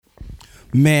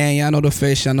Man, y'all know the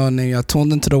face, y'all know the name. Y'all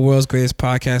tuned into the world's greatest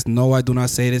podcast. No, I do not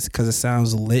say this because it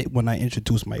sounds lit when I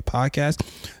introduce my podcast.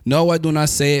 No, I do not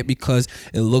say it because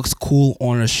it looks cool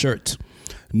on a shirt.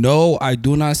 No, I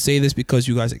do not say this because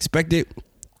you guys expect it.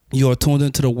 You are tuned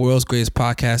into the world's greatest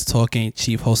podcast, Talk Ain't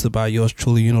Cheap, hosted by yours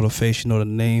truly. You know the face, you know the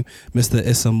name, Mr.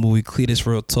 It's a Movie, Cletus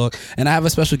Real Talk. And I have a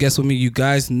special guest with me. You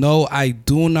guys know I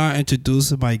do not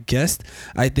introduce my guest.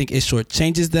 I think it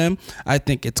shortchanges them. I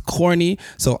think it's corny.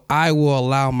 So I will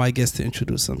allow my guests to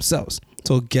introduce themselves.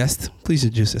 So guest, please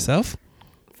introduce yourself.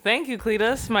 Thank you,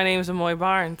 Cletus. My name is Amoy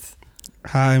Barnes.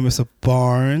 Hi, Mr.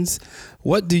 Barnes.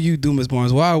 What do you do, Ms.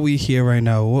 Barnes? Why are we here right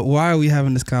now? Why are we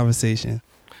having this conversation?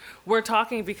 We're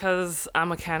talking because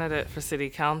I'm a candidate for city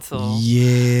council.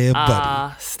 Yeah,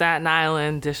 buddy. Staten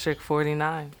Island, District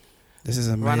 49. This is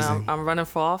amazing. I'm running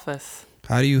for office.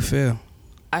 How do you feel?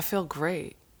 I feel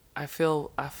great. I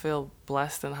feel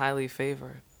blessed and highly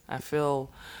favored. I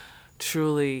feel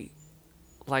truly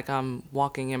like I'm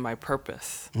walking in my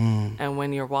purpose. And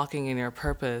when you're walking in your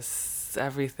purpose,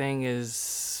 everything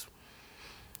is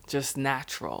just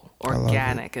natural,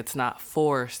 organic. It's not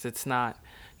forced. It's not,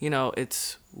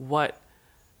 it's what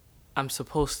I'm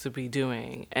supposed to be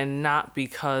doing, and not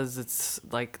because it's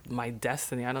like my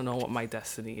destiny. I don't know what my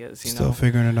destiny is. Still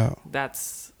figuring it out.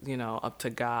 That's, up to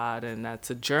God, and that's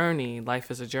a journey.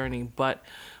 Life is a journey. But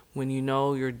when you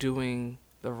know you're doing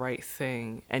the right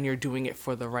thing and you're doing it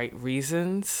for the right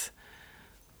reasons,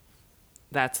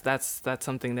 that's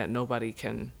something that nobody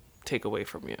can take away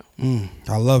from you.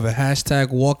 I love it. Hashtag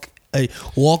walk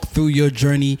through your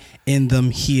journey in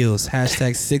them heels.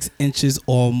 Hashtag 6 inches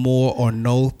or more, or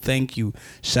no thank you.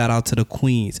 Shout out to the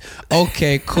queens.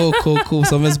 Okay, cool.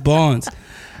 So Ms. Barnes,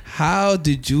 how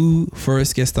did you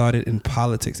first get started in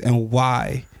politics, and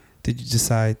why did you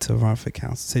decide to run for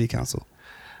city council?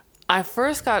 I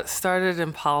first got started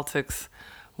in politics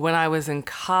when I was in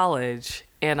college,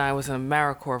 and I was an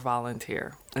AmeriCorps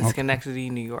volunteer in Schenectady,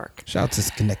 New York. Shout out to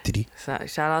Schenectady.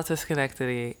 Shout out to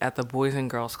Schenectady at the Boys and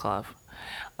Girls Club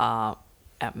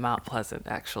at Mount Pleasant,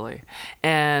 actually.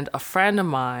 And a friend of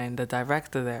mine, the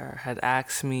director there, had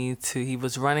asked me he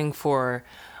was running for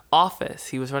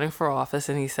office.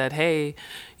 And he said, hey,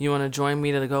 you want to join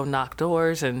me to go knock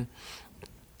doors? And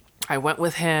I went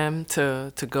with him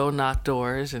to go knock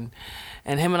doors, and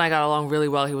him and I got along really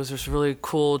well. He was just really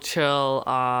cool, chill,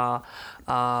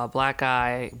 black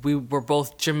guy. We were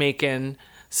both Jamaican,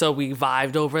 so we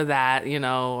vibed over that,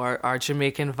 our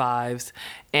Jamaican vibes.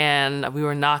 And we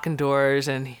were knocking doors,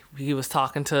 and he was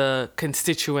talking to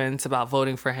constituents about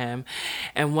voting for him.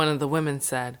 And one of the women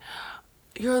said,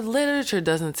 your literature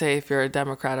doesn't say if you're a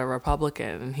Democrat or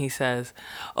Republican. And he says,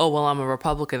 oh, well, I'm a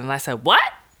Republican. And I said, what?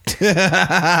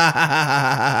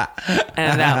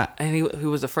 and he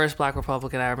was the first black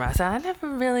Republican I ever met. I said, I never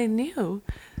really knew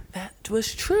that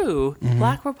was true.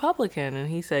 Black Republican. And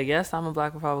he said, yes, I'm a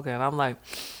black Republican. And I'm like,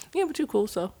 yeah, but you cool.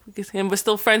 So we're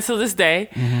still friends to this day.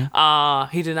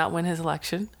 He did not win his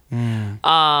election.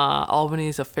 Albany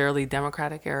is a fairly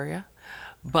Democratic area.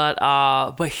 But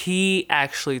he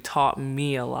actually taught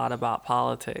me a lot about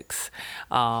politics.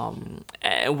 And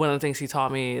one of the things he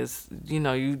taught me is,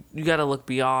 you got to look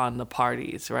beyond the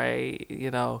parties, right?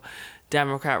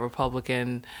 Democrat,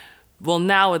 Republican. Well,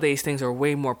 nowadays things are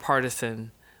way more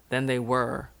partisan than they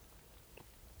were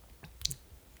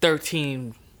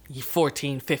 13,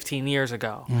 14, 15 years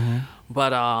ago.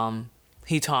 But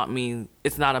he taught me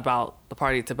it's not about the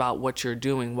party, it's about what you're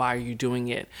doing. Why are you doing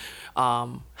it?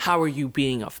 How are you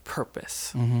being of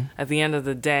purpose? At the end of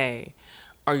the day,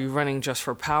 are you running just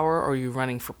for power, or are you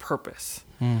running for purpose?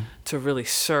 To really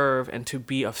serve and to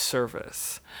be of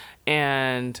service.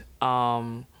 And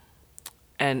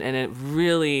it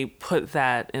really put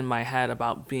that in my head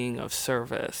about being of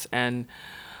service. And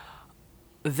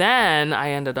then I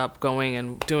ended up going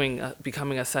and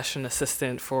becoming a session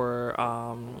assistant for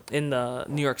in the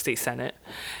New York State Senate.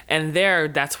 And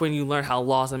that's when you learn how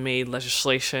laws are made,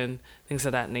 legislation, things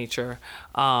of that nature.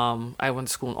 I went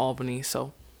to school in Albany,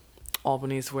 so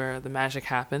Albany is where the magic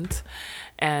happens.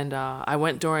 And I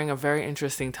went during a very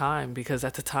interesting time, because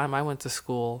at the time I went to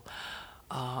school,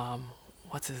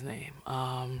 what's his name?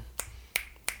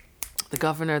 The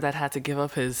governor that had to give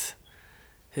up his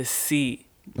seat.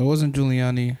 It wasn't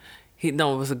Giuliani. It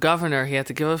was a governor. He had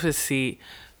to give up his seat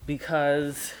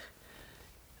because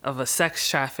of a sex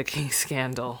trafficking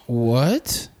scandal.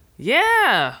 What?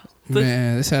 Yeah.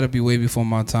 Man, this had to be way before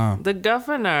my time. The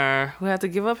governor who had to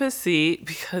give up his seat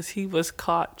because he was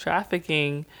caught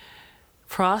trafficking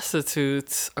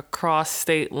prostitutes across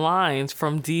state lines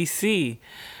from D.C.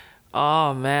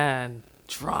 Oh, man.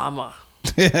 Drama.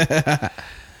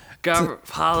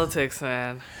 Politics,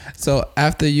 man. So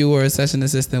after you were a session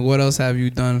assistant, what else have you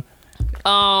done?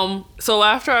 So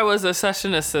after I was a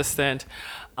session assistant,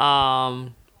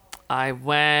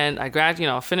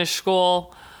 finished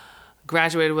school,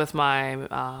 graduated with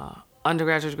my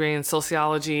undergraduate degree in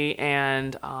sociology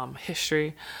and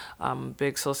history.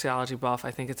 Big sociology buff.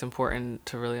 I think it's important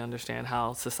to really understand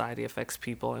how society affects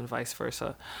people and vice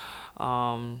versa.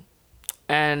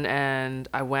 And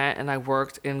I went and I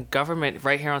worked in government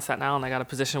right here on Staten Island. I got a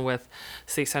position with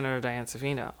State Senator Diane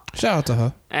Savino. Shout out to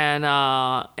her.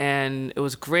 And it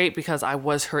was great because I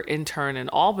was her intern in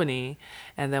Albany,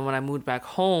 and then when I moved back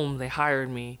home, they hired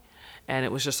me, and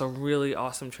it was just a really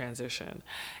awesome transition.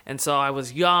 And so I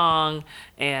was young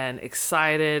and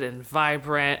excited and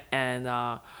vibrant,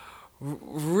 and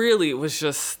really it was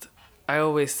just, I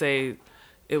always say,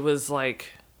 it was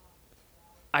like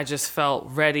I just felt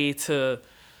ready to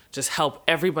just help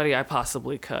everybody I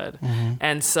possibly could. Mm-hmm.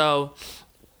 And so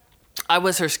I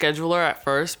was her scheduler at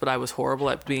first, but I was horrible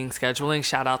at scheduling.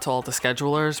 Shout out to all the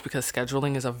schedulers, because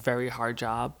scheduling is a very hard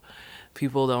job.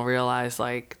 People don't realize,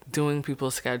 like, doing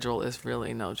people's schedule is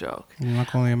really no joke. I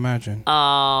can only imagine.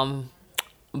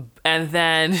 And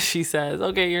then she says,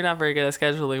 okay, you're not very good at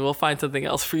scheduling. We'll find something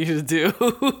else for you to do.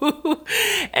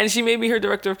 And she made me her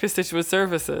director of constituent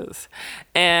services.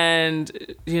 And,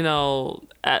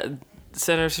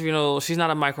 Senator Savino, she's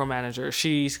not a micromanager.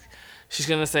 She's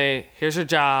going to say, here's your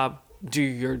job, do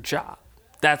your job.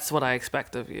 That's what I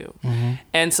expect of you. Mm-hmm.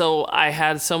 And so I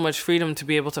had so much freedom to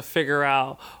be able to figure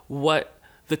out what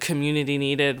the community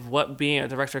needed, what being a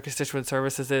director of constituent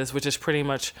services is, which is pretty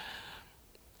much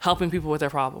helping people with their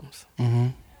problems. Mm-hmm.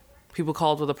 People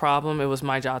called with a problem. It was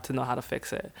my job to know how to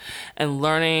fix it. And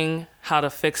learning how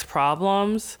to fix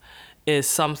problems is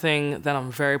something that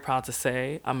I'm very proud to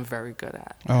say I'm very good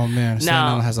at. Oh, man. Staten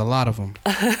Island has a lot of them.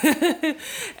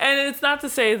 And it's not to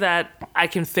say that I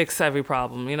can fix every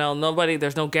problem.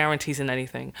 There's no guarantees in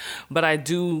anything. But I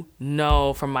do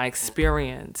know from my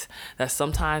experience that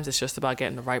sometimes it's just about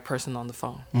getting the right person on the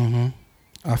phone. Mm-hmm.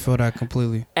 I feel that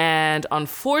completely. And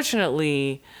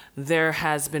unfortunately, there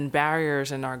has been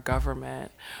barriers in our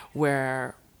government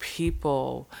where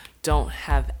people don't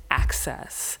have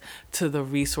access to the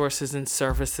resources and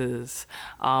services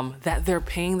that they're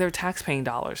paying their tax-paying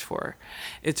dollars for.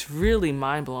 It's really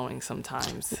mind-blowing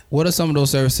sometimes. What are some of those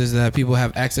services that people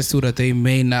have access to that they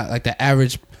may not, like the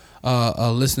average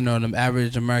listener or the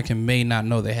average American may not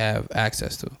know they have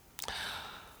access to?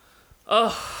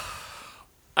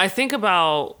 I think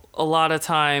about a lot of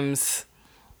times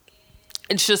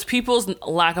it's just people's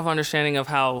lack of understanding of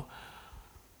how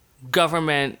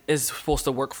government is supposed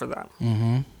to work for them.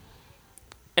 Mm-hmm.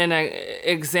 And an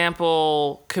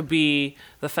example could be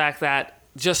the fact that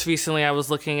just recently I was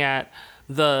looking at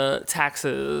the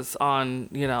taxes on,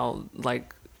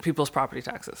 like people's property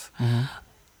taxes. Mm-hmm.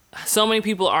 So many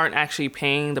people aren't actually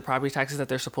paying the property taxes that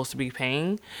they're supposed to be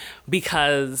paying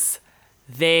because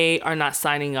they are not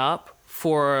signing up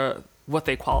for what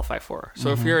they qualify for. So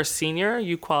if you're a senior,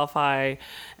 you qualify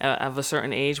of a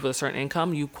certain age with a certain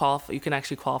income, you can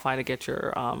actually qualify to get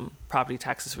your property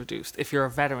taxes reduced. If you're a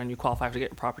veteran, you qualify to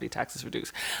get your property taxes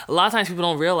reduced. A lot of times people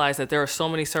don't realize that there are so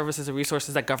many services and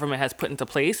resources that government has put into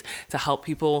place to help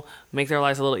people make their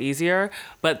lives a little easier,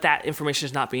 but that information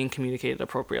is not being communicated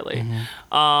appropriately.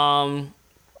 Mm-hmm.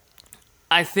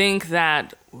 I think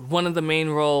that one of the main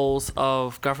roles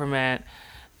of government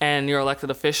and your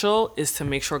elected official is to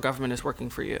make sure government is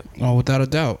working for you. Oh, without a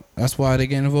doubt. That's why they're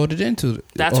getting voted into.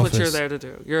 That's office. What you're there to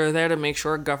do. You're there to make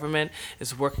sure government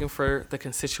is working for the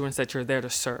constituents that you're there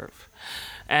to serve.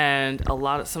 And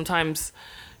sometimes,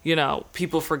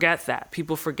 people forget that.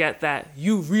 People forget that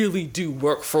you really do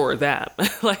work for them.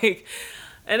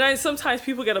 Sometimes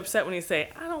people get upset when you say,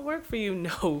 I don't work for you.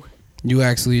 No. You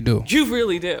actually do. You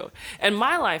really do. And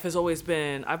my life has always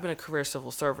been, I've been a career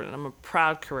civil servant, and I'm a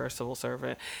proud career civil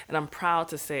servant, and I'm proud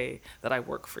to say that I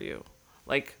work for you.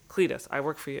 Like Cletus, I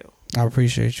work for you. I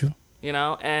appreciate you.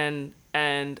 And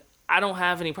I don't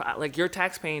have any, your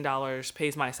tax-paying dollars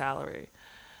pays my salary.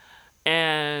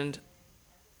 And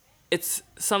it's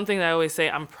something that I always say,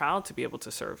 I'm proud to be able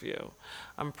to serve you.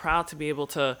 I'm proud to be able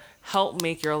to help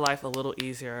make your life a little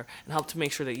easier and help to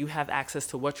make sure that you have access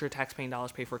to what your tax-paying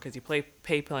dollars pay for, because you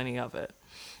pay plenty of it.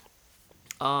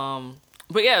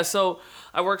 But yeah, so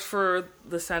I worked for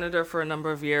the senator for a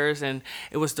number of years, and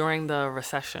it was during the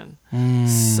recession.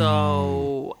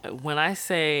 So when I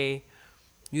say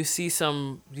you've seen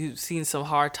some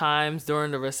hard times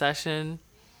during the recession,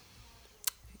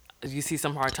 you see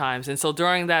some hard times. And so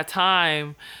during that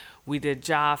time, we did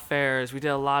job fairs. We did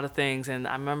a lot of things. And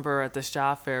I remember at this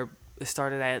job fair, it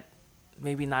started at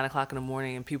maybe 9 o'clock in the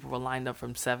morning, and people were lined up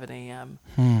from 7 a.m.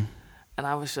 And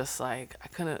I was just like,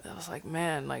 I was like,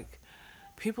 man, like,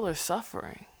 people are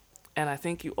suffering. And I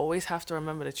think you always have to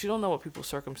remember that you don't know what people's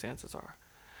circumstances are.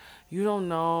 You don't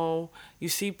know. You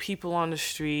see people on the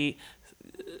street.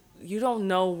 You don't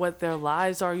know what their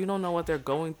lives are. You don't know what they're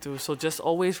going through. So just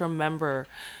always remember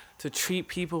to treat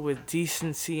people with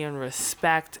decency and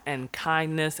respect and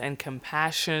kindness and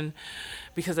compassion.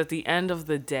 Because at the end of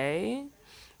the day,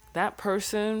 that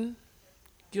person,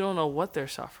 you don't know what they're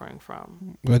suffering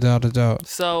from. Without a doubt.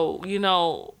 So, you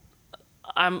know,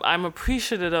 I'm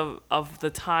appreciative of the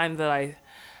time that I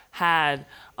had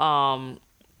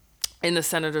in the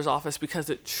senator's office, because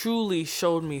it truly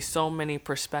showed me so many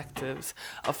perspectives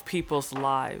of people's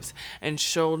lives, and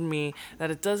showed me that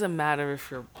it doesn't matter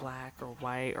if you're black or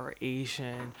white or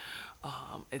Asian.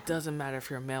 It doesn't matter if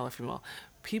you're male or female.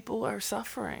 People are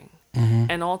suffering.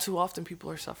 And all too often people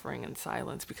are suffering in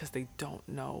silence because they don't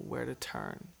know where to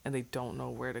turn and they don't know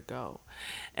where to go.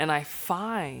 And I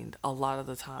find a lot of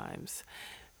the times,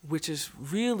 which is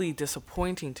really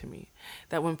disappointing to me,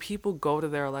 that when people go to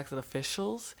their elected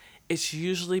officials, it's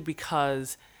usually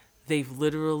because they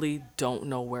literally don't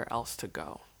know where else to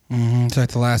go. It's like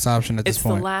the last option at this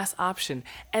point. It's the last option.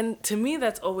 And to me,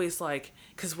 that's always like,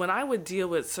 because when I would deal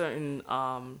with certain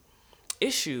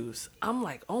issues, I'm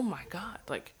like, oh my God,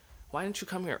 like, why didn't you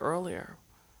come here earlier?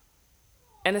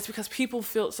 And it's because people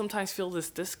sometimes feel this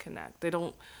disconnect. They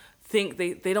don't think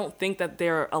that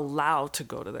they're allowed to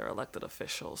go to their elected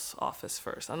official's office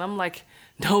first. And I'm like,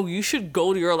 no, you should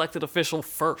go to your elected official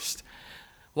first.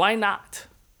 Why not?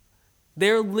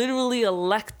 They're literally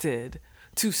elected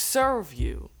to serve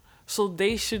you. So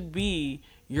they should be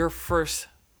your first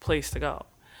place to go.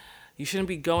 You shouldn't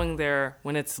be going there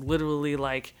when it's literally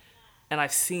like, and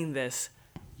I've seen this,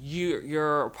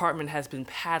 your apartment has been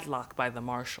padlocked by the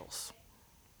marshals.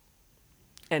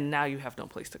 And now you have no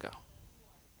place to go.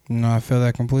 No, I feel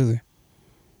that completely.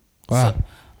 Wow. So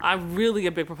I'm really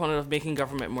a big proponent of making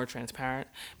government more transparent,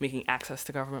 making access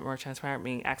to government more transparent,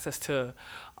 making access to,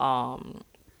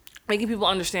 making people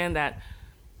understand that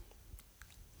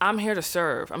I'm here to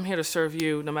serve. I'm here to serve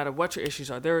you no matter what your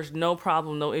issues are. There is no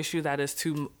problem, no issue that is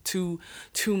too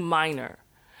minor,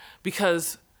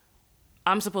 because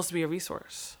I'm supposed to be a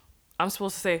resource. I'm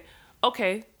supposed to say,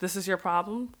 okay, this is your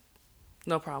problem.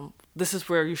 No problem. This is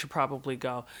where you should probably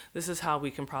go. This is how we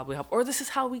can probably help. Or this is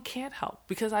how we can't help.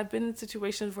 Because I've been in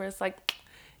situations where it's like,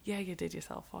 yeah, you did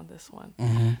yourself on this one.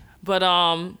 But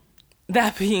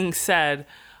that being said,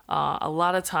 a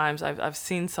lot of times I've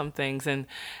seen some things, and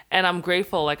I'm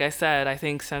grateful. Like I said, I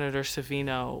think Senator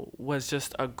Savino was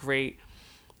just a great,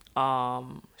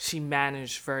 she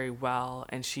managed very well,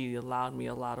 and she allowed me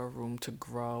a lot of room to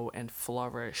grow and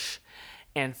flourish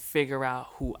and figure out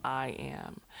who I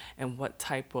am and what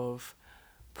type of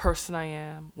person I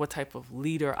am, what type of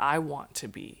leader I want to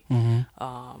be.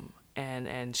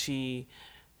 And she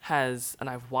has, and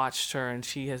I've watched her, and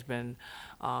she has been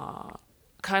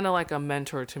kind of like a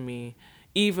mentor to me,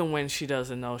 even when she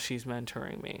doesn't know she's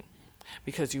mentoring me,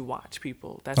 because you watch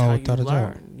people. That's how you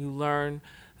learn. You learn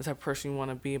the type of person you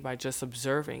want to be by just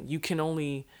observing. You can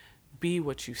only be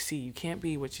what you see. You can't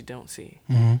be what you don't see.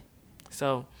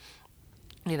 So,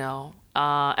 you know,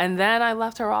 and then I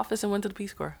left her office and went to the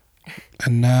Peace Corps.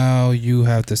 And now you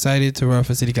have decided to run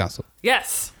for city council.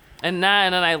 Yes. And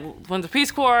then I went to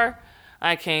Peace Corps.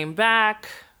 I came back,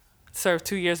 served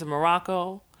 2 years in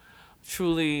Morocco.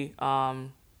 Truly a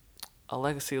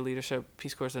legacy of leadership.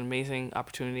 Peace Corps is an amazing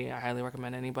opportunity. I highly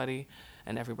recommend anybody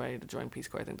and everybody to join Peace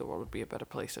Corps. I think the world would be a better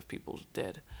place if people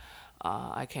did.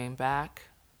 I came back.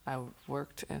 I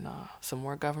worked in some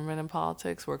more government and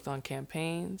politics, worked on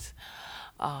campaigns.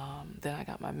 Then I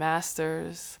got my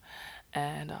master's,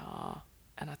 and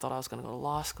I thought I was going to go to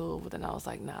law school, but then I was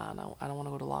like, nah, no, I don't want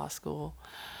to go to law school.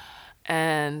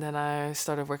 And then I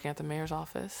started working at the mayor's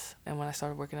office. And when I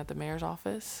started working at the mayor's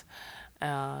office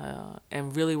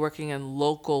and really working in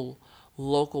local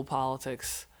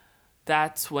politics,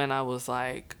 that's when I was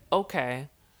like, okay,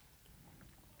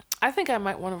 I think I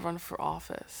might want to run for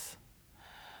office.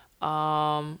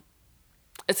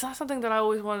 It's not something that I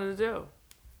always wanted to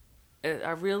do. I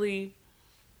really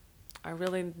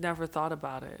never thought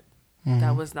about it.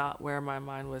 That was not where my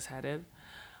mind was headed.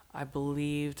 I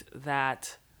believed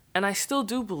that, and I still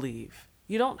do believe,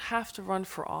 you don't have to run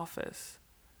for office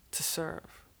to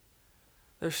serve.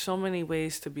 There's so many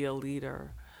ways to be a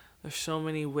leader. There's so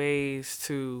many ways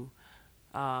to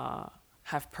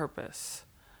have purpose.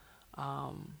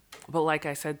 But like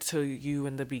I said to you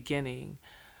in the beginning,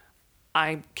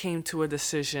 I came to a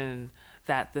decision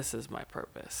that this is my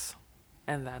purpose,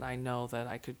 and that I know that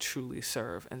I could truly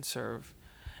serve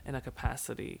in a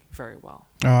capacity very well.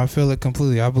 Oh, I feel it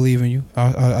completely. I believe in you.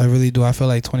 I really do. I feel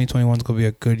like 2021 is going to be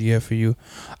a good year for you.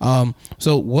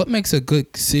 So what makes a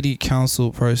good city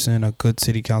council person a good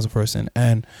city council person?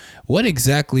 And what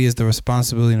exactly is the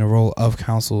responsibility and the role of a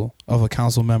council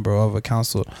member, of a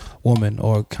council woman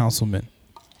or a councilman?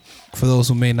 For those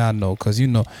who may not know, because,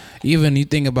 even you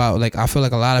think about, like, I feel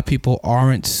like a lot of people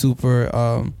aren't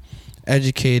super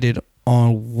educated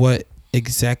on what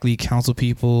exactly council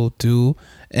people do.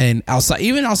 And outside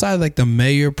like the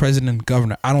mayor, president,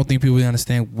 governor, I don't think people really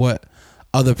understand what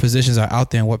other positions are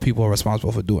out there and what people are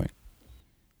responsible for doing.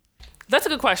 That's a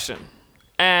good question.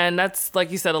 And that's,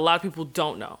 like you said, a lot of people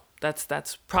don't know.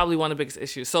 That's probably one of the biggest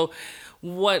issues. So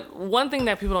one thing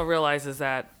that people don't realize is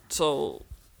that,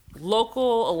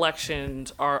 local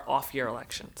elections are off-year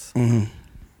elections. Mm-hmm.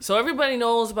 So everybody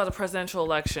knows about the presidential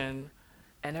election,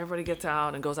 and everybody gets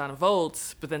out and goes out and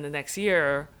votes. But then the next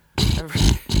year,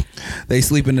 they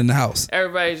sleeping in the house.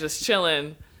 Everybody's just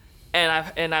chilling.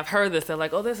 And I've heard this. They're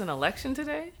like, "Oh, there's an election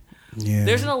today." Yeah.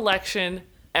 There's an election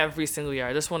every single year.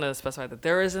 I just want to specify that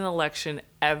there is an election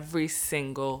every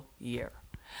single year.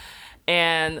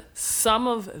 And some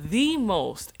of the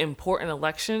most important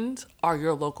elections are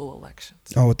your local elections.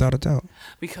 Oh, without a doubt.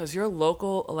 Because your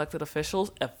local elected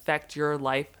officials affect your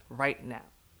life right now.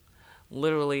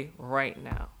 Literally right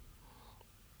now.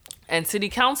 And city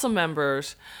council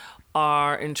members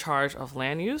are in charge of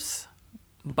land use,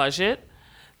 budget.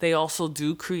 They also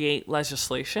do create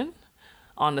legislation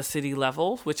on the city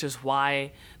level, which is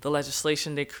why the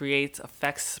legislation they create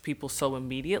affects people so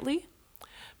immediately.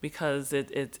 Because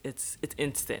it's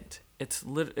instant. It's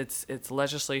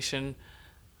legislation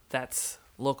that's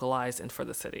localized and for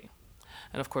the city.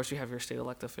 And of course, you have your state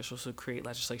elected officials who create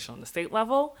legislation on the state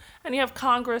level, and you have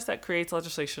Congress that creates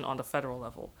legislation on the federal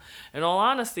level. In all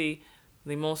honesty,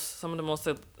 some of the most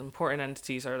important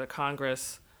entities are the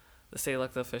Congress, the state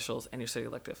elected officials, and your city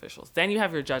elected officials. Then you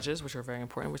have your judges, which are very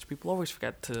important, which people always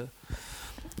forget to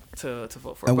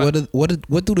vote for. And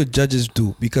what do the judges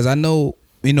do? Because I know,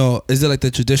 is it like the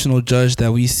traditional judge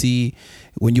that we see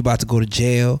when you're about to go to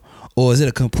jail? Or is it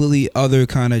a completely other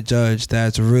kind of judge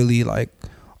that's really like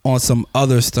on some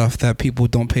other stuff that people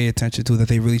don't pay attention to that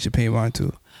they really should pay mind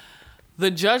to? The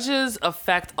judges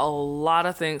affect a lot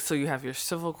of things. So you have your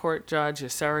civil court judge, your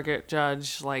surrogate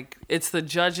judge. Like, it's the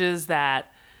judges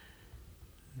that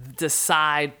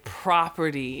decide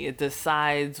property. It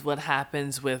decides what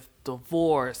happens with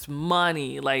divorce,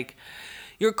 money. Like,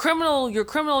 your criminal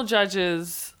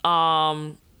judges,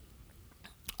 a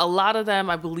lot of them,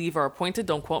 I believe, are appointed.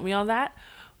 Don't quote me on that.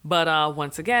 But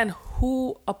once again,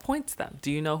 who appoints them?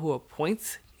 Do you know who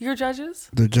appoints your judges?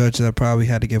 The judge that probably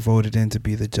had to get voted in to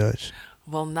be the judge.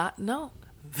 Well, no.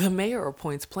 The mayor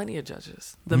appoints plenty of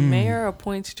judges. The mayor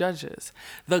appoints judges.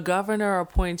 The governor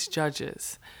appoints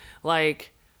judges.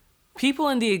 Like, people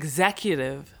in the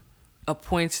executive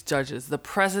appoints judges. The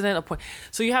president appoints.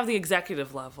 So you have the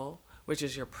executive level, which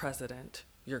is your president,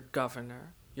 your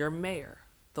governor, your mayor.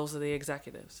 Those are the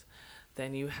executives.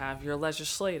 Then you have your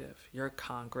legislative, your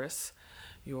Congress,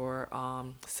 your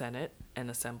Senate and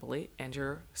Assembly, and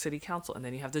your city council. And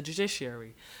then you have the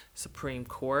judiciary, Supreme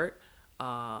Court,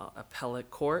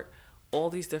 appellate court, all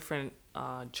these different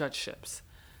judgeships.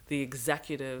 The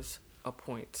executives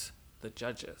appoint the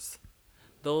judges.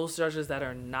 Those judges that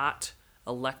are not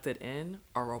elected in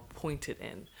are appointed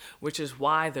in, which is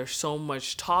why there's so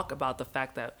much talk about the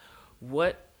fact that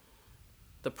what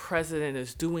the president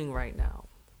is doing right now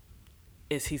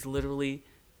is he's literally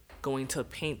going to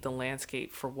paint the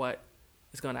landscape for what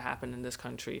is going to happen in this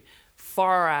country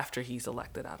far after he's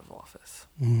elected out of office.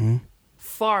 Mm-hmm.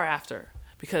 Far after,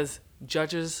 because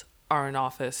judges are in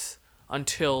office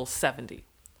until 70.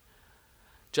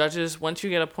 Judges, once you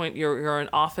get a point, you're in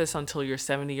office until you're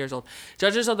 70 years old.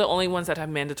 Judges are the only ones that have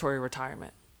mandatory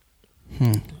retirement.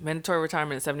 Mandatory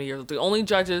retirement at 70 years old. The only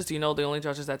judges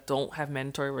that don't have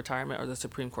mandatory retirement are the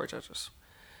Supreme Court judges.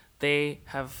 They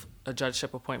have a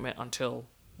judgeship appointment until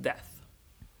death.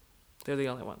 They're the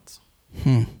only ones.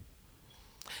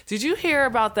 Did you hear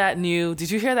that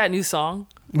new song?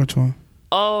 Which one?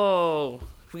 Oh,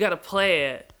 we got to play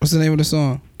it. What's the name of the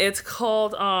song? It's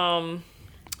called,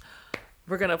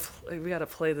 we got to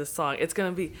play this song. It's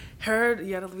going to be heard.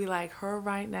 You got to be like her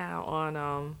right now on,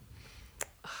 I'm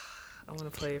going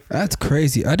to play it for That's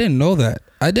crazy. I didn't know that.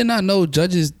 I did not know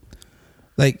judges,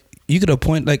 like, you could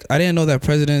appoint, like, I didn't know that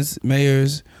presidents,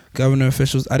 mayors, governor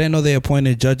officials, I didn't know they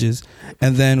appointed judges.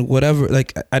 And then whatever,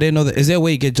 like, I didn't know that. Is there a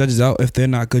way you get judges out if they're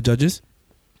not good judges?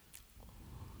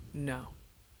 No.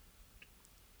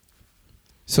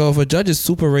 So if a judge is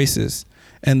super racist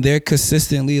and they're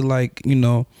consistently, like,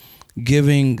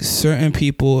 giving certain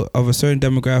people of a certain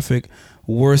demographic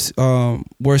worse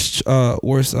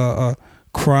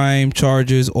crime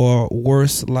charges or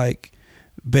worse like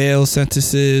bail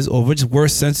sentences or which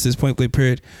worse sentences, point blank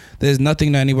period. There's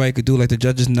nothing that anybody could do. Like the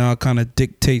judges now kind of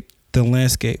dictate the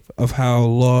landscape of how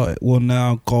law will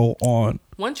now go on.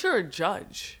 Once you're a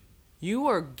judge, you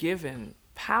are given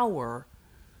power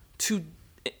to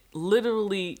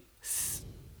literally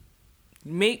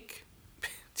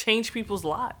change people's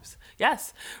lives.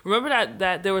 Yes, remember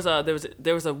that there was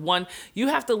a one. You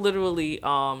have to literally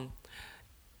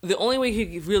the only way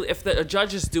he really, if a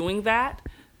judge is doing that,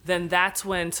 then that's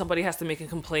when somebody has to make a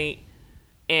complaint,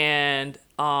 and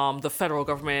the federal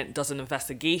government does an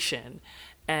investigation.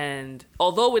 And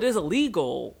although it is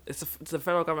illegal, the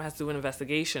federal government has to do an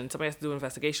investigation. Somebody has to do an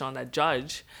investigation on that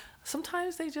judge.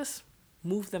 Sometimes they just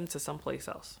move them to someplace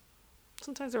else.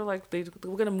 Sometimes they're like, we're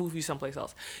going to move you someplace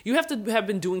else. You have to have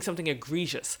been doing something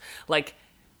egregious. Like,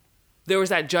 there was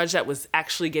that judge that was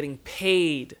actually getting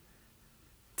paid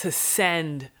to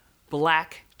send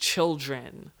black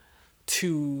children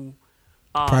to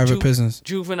private prisons.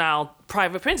 Juvenile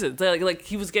private prisons. Like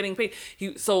he was getting paid.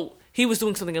 He was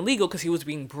doing something illegal because he was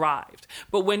being bribed.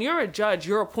 But when you're a judge,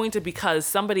 you're appointed because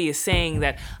somebody is saying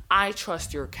that I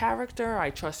trust your character, I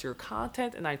trust your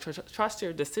content, and I trust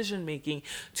your decision making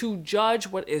to judge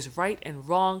what is right and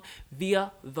wrong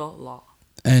via the law.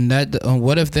 And that,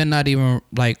 what if they're not even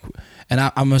like,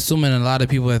 and I'm assuming a lot of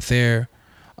people that they're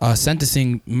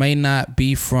sentencing may not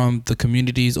be from the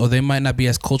communities, or they might not be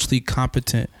as culturally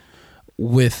competent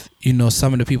with,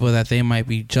 some of the people that they might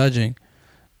be judging.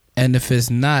 And if it's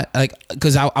not, like,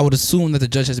 because I would assume that the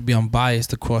judge has to be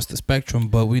unbiased across the spectrum,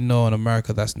 but we know in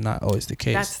America that's not always the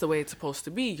case. That's the way it's supposed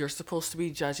to be. You're supposed to be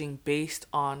judging based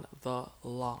on the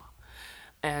law.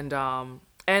 And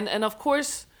of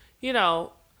course,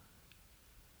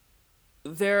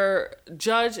 their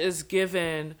judge is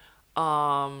given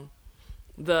the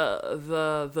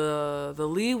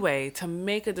leeway to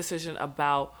make a decision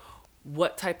about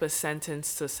what type of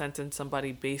sentence to sentence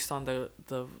somebody based on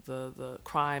the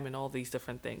crime and all these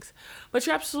different things. But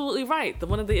you're absolutely right.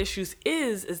 One of the issues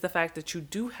is the fact that you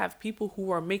do have people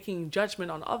who are making judgment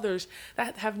on others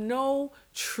that have no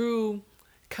true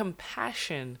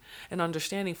compassion and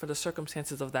understanding for the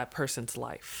circumstances of that person's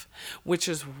life, which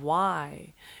is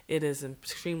why it is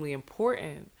extremely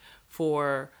important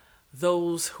for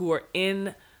those who are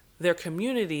in their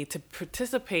community to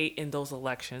participate in those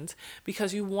elections,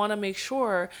 because you want to make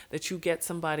sure that you get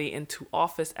somebody into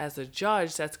office as a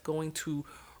judge that's going to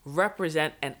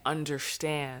represent and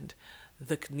understand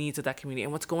the needs of that community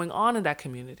and what's going on in that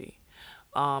community.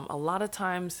 A lot of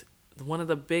times, one of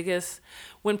the biggest,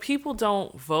 when people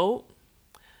don't vote,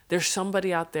 there's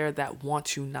somebody out there that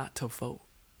wants you not to vote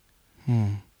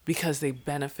because they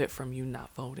benefit from you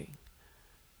not voting.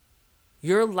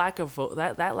 Your lack of vote,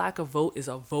 that lack of vote is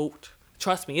a vote.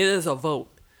 Trust me, it is a vote.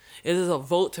 It is a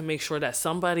vote to make sure that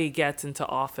somebody gets into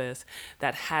office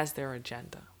that has their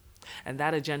agenda. And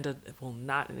that agenda will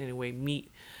not in any way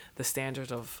meet the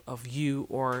standards of you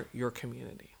or your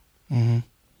community. Mm-hmm.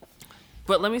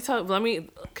 But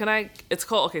it's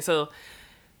called, okay, so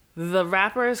the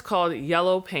rapper is called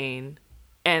Yellow Pain,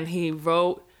 and he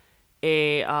wrote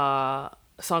a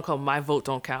song called My Vote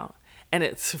Don't Count. And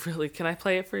it's really, can I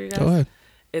play it for you guys? Go ahead.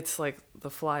 It's like the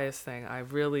flyest thing. I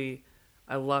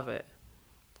love it.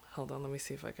 Hold on, let me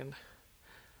see if I can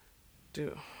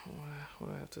do, what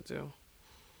do I have to do?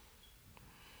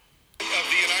 Of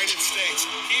the United States,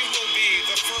 he will be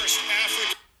the first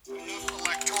African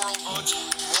electoral votes,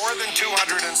 more than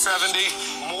 270,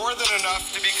 more than enough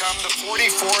to become the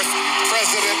 44th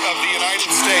president of the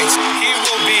United States. He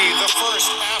will be the first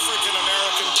African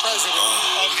American president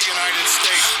of the United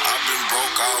States. I've been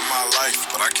broke all my life,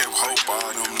 but I kept hope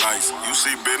all them nights. You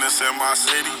see business in my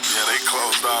city, yeah, they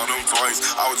closed all them twice.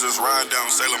 I was just riding down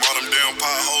Salem, all them damn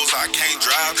potholes I can't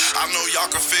drive. I know y'all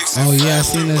can fix it. Oh yeah, I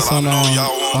seen this but on I know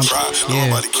y'all won't try. yeah.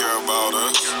 Nobody care about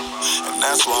us, and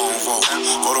that's why I don't vote.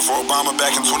 Voted for Obama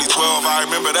back in 2012. I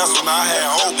remember that's when I had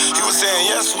hope. He was saying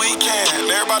yes we can,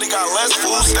 and everybody got less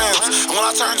food stamps. And when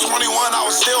I turned 21, I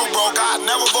was still broke. I'd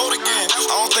never vote again.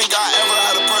 I don't think I ever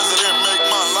had a president make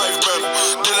my life better.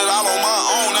 Did it all on my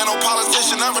own. Ain't no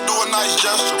politician ever do a nice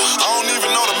gesture. I don't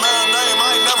even know the man's name. I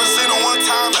ain't never seen him one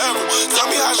time ever. Tell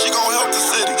me how she gon' help the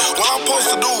city. What I'm supposed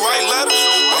to do, write letters?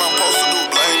 What I'm supposed to do,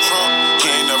 blame Trump? He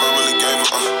ain't never really gave it.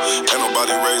 Ain't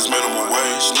nobody raised minimum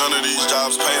wage. None of these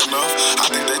jobs pay enough. I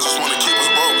think they just wanna keep us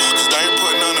broke, cause they ain't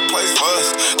putting none in place for us.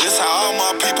 This how all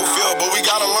my people feel, but we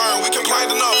gotta learn. We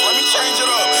complained enough. Let me change it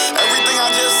up. Everything I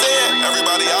just said,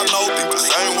 everybody I know think the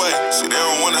same way. See, they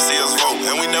don't wanna see us vote,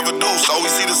 and we never do, so we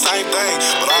see the same thing.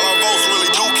 But all our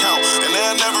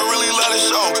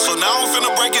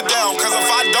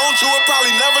you would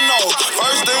probably never know.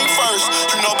 First thing first,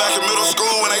 you know back in middle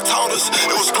school when they taught us,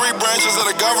 it was 3 branches of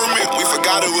the government. We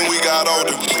forgot it when we got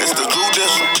older. It's the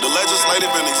judicial, the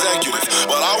legislative, and executive.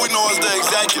 But all we know is the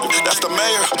executive. That's the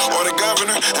mayor or the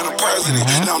governor and the president.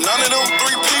 Now none of them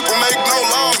 3 people make no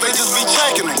laws, they just be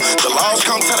checking them. The laws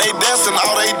come to their desk and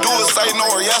all they do is say no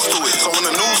or yes to it. So when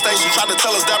the news station tried to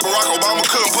tell us that Barack Obama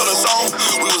couldn't put us on,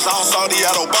 we was all salty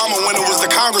at Obama when it was the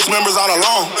Congress members all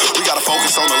along. We gotta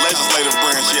focus on the legislative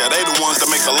branch, yeah, they the ones that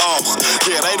make the laws.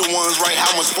 Yeah, they the ones write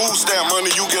how much food stamp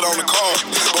money you get on the card.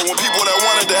 But when people that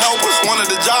wanted to help us wanted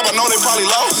the job, I know they probably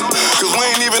lost. Cause we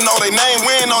ain't even know their name,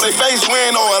 we ain't know their face, we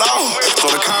ain't know it all. So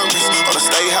the Congress or the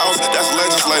State House, that's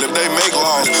legislative, they make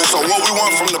laws. So what we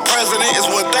want from the president is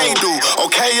what they do.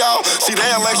 Okay, y'all? See, they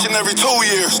election every 2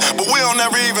 years, but we don't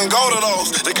never even go to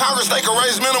those. The Congress, they can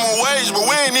raise minimum wage, but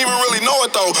we ain't even really know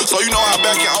it though. So you know how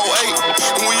back in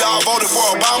 08, when we all voted for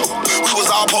Obama, we was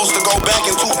all supposed to go back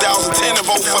in 2010 and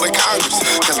vote for the Congress.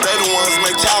 Cause they the ones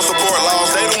make child support laws.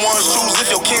 They the ones choose if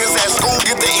your kids at school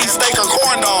get to eat steak or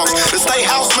corn dogs. The State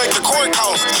House make the court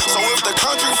costs. So if the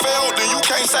country failed, then you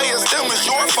can't say it's them, it's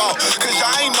your fault. Cause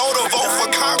y'all ain't know to vote for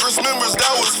Congress members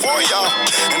that was for y'all.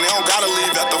 And they don't gotta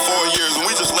leave after 4 years, and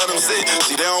we just let them sit.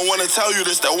 See, they don't wanna tell you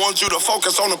this, they want you to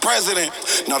focus on the president.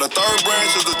 Now the 3rd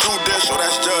branch is the judicial,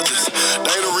 that's judges.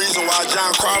 They the reason why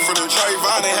John Crawford and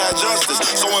Trayvon ain't had justice.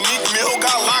 So when Meek Mill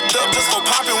got locked up just for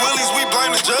popping willies, we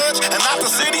blame the judge and not the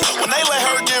city when they let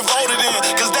her get voted in.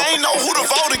 Cause they ain't know who to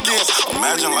vote against.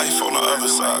 Imagine life on the other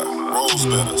side. Roads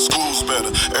better, schools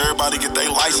better, everybody get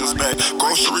their license back.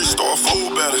 Grocery store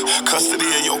food better, custody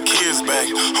of your kids back.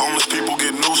 Homeless people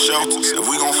get new shelters. If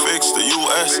we gon' fix the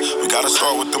U.S., we gotta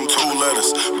start with them 2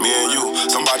 letters. Me and you.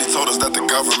 Somebody told us that the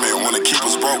government wanna keep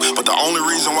us broke, but the only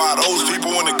reason why those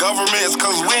people in the government is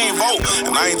cause we ain't vote.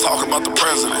 And I ain't talking about the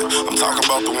president, I'm talking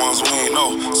about the ones we ain't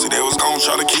know. See, they was gon'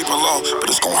 try to keep it low, but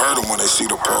it's gon' hurt them when they see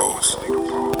the pros.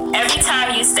 Every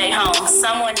time you stay home,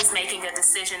 someone is making a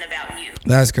decision about you.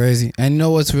 That's crazy. And you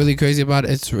know what's really crazy about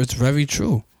it? It's very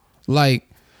true. Like,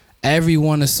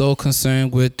 everyone is so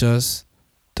concerned with just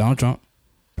Donald Trump,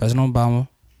 President Obama,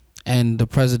 and the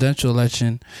presidential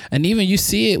election. And even you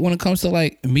see it when it comes to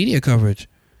like media coverage.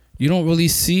 You don't really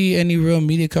see any real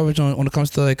media coverage when it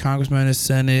comes to like Congressman and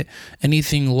Senate,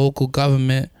 anything local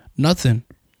government, nothing.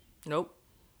 Nope.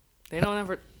 They don't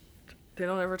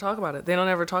ever talk about it. They don't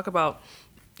ever talk about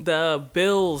the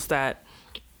bills that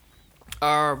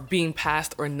are being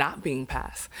passed or not being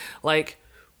passed. Like,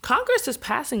 Congress is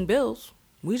passing bills.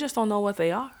 We just don't know what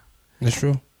they are. That's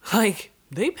true. Like,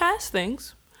 they pass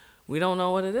things. We don't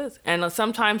know what it is. And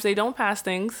sometimes they don't pass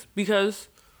things because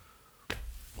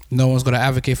no one's going to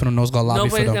advocate for them. No one's going to lobby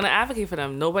for them. Nobody's going to advocate for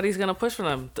them. Nobody's going to push for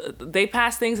them. They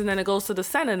pass things and then it goes to the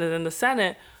Senate. And then the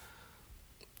Senate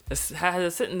has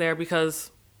it sitting there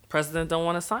because president don't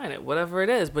want to sign it, whatever it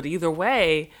is. But either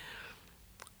way,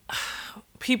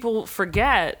 people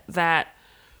forget that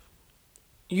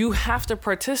you have to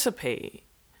participate.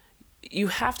 You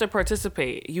have to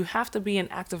participate. You have to be an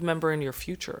active member in your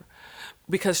future.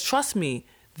 Because trust me,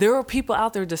 there are people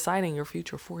out there deciding your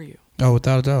future for you. Oh,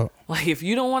 without a doubt. Like, if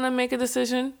you don't want to make a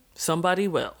decision, somebody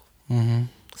will. Mm-hmm.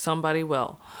 Somebody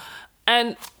will.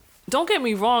 And don't get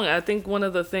me wrong, I think one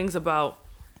of the things that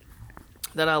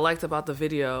I liked about the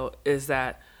video is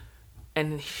that,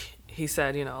 and he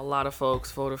said, you know, a lot of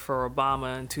folks voted for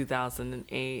Obama in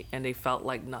 2008 and they felt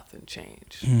like nothing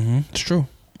changed. Mm-hmm. It's true.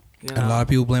 You know? And a lot of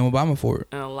people blame Obama for it.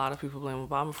 And a lot of people blame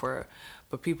Obama for it.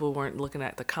 But people weren't looking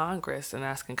at the Congress and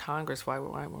asking Congress, why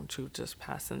weren't you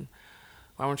passing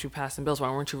bills?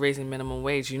 Why weren't you raising minimum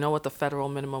wage? You know what the federal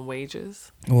minimum wage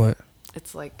is? What?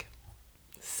 It's like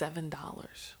 $7.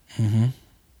 Mm-hmm.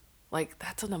 Like,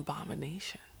 that's an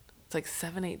abomination. It's like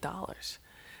 $7-8.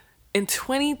 In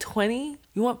 2020,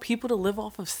 you want people to live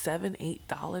off of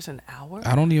 $7-8 an hour?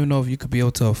 I don't even know if you could be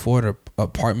able to afford an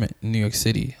apartment in New York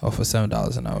City off of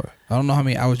 $7 an hour. I don't know how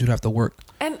many hours you'd have to work.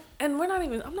 And I'm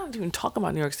not even talking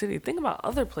about New York City. Think about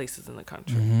other places in the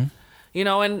country. Mm-hmm. You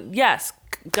know, and yes,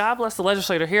 God bless the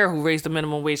legislator here who raised the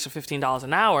minimum wage to $15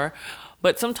 an hour.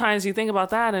 But sometimes you think about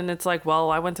that and it's like,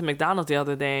 well, I went to McDonald's the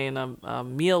other day and a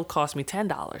meal cost me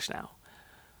 $10 now.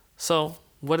 So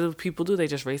what do people do? They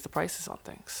just raise the prices on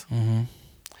things.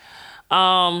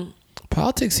 Mm-hmm.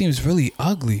 Politics seems really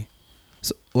ugly.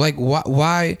 So, like,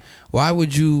 why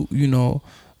would you, you know,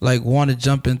 like, want to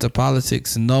jump into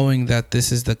politics knowing that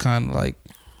this is the kind of, like,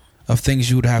 of things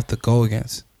you would have to go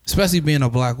against, especially being a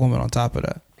black woman on top of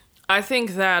that? I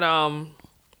think that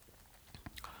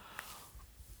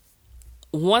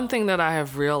one thing that I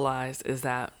have realized is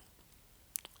that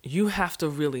you have to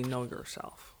really know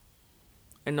yourself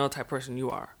and know the type of person you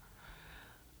are.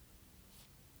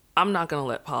 I'm not going to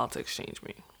let politics change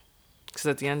me. Because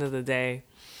at the end of the day,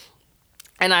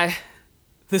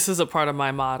 this is a part of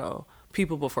my motto,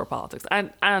 people before politics. I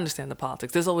understand the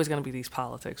politics. There's always going to be these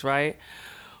politics, right?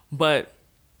 But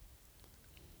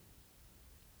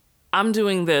I'm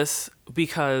doing this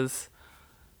because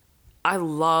I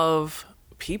love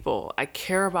people. I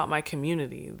care about my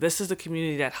community. This is the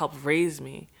community that helped raise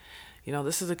me. You know,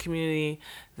 this is a community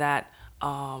that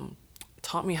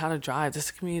taught me how to drive. This is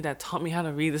a community that taught me how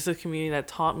to read. This is a community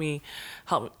that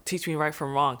helped teach me right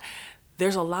from wrong.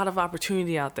 There's a lot of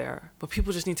opportunity out there, but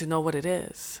people just need to know what it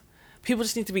is. People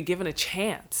just need to be given a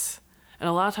chance. And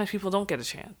a lot of times people don't get a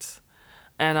chance.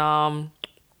 And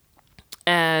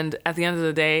at the end of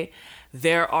the day,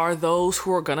 there are those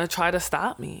who are going to try to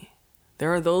stop me.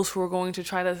 There are those who are going to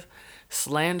try to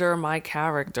slander my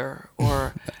character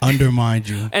or undermine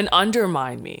you and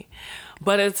undermine me.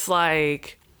 But it's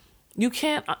like, you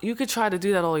could try to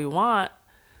do that all you want,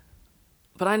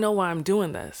 but I know why I'm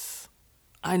doing this.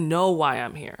 I know why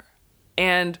I'm here.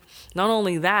 And not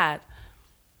only that,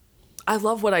 I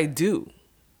love what I do.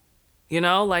 You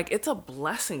know, like, it's a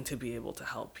blessing to be able to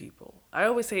help people. I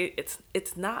always say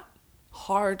it's not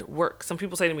hard work. Some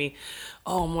people say to me,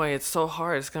 oh boy, it's so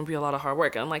hard. It's going to be a lot of hard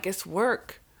work. And I'm like, it's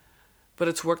work, but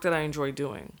it's work that I enjoy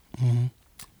doing. Mm-hmm.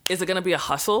 Is it going to be a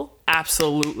hustle?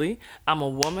 Absolutely. I'm a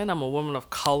woman of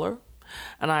color,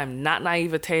 and I'm not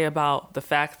naivete about the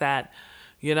fact that,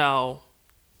 you know,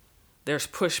 there's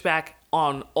pushback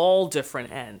on all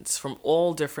different ends from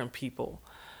all different people.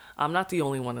 I'm not the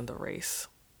only one in the race,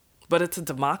 but it's a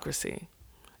democracy,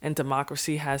 and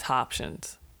democracy has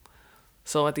options.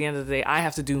 So at the end of the day, I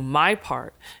have to do my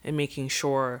part in making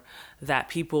sure that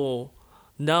people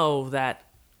know that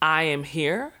I am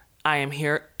here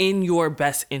in your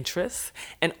best interest,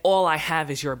 and all I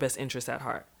have is your best interest at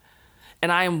heart.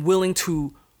 And I am willing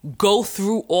to go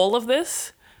through all of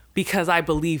this because I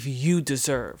believe you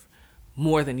deserve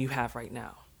more than you have right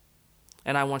now.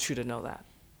 And I want you to know that.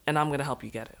 And I'm going to help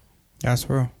you get it. That's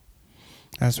real.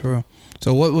 That's real.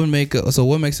 So what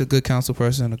makes a good council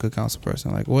person a good council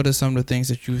person? Like, what are some of the things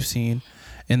that you've seen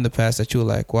in the past that you're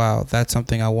like, wow, that's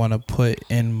something I want to put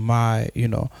in my, you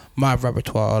know, my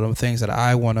repertoire, or the things that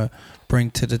I want to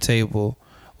bring to the table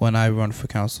when I run for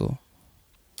council?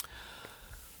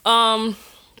 I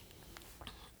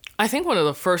think one of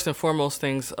the first and foremost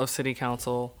things of city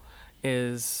council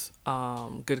is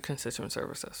good constituent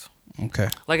services. Okay.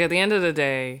 Like, at the end of the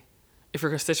day, if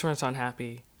your constituents aren't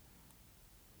happy.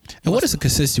 And what is a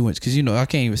constituent? Because, you know, I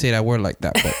can't even say that word like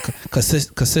that, but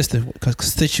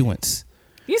constituents.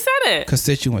 You said it.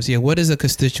 Constituents. Yeah, what is a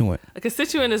constituent? A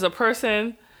constituent is a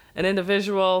person, an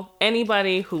individual,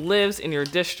 anybody who lives in your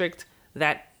district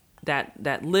that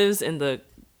lives in the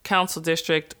council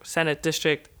district, Senate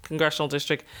district, congressional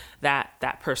district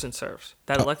that person serves,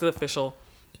 that elected official.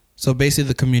 So basically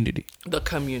the community. The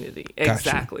community, Gotcha.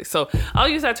 exactly. So I'll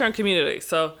use that term, community.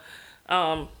 So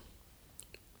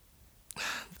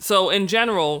in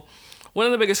general, one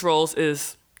of the biggest roles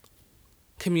is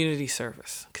community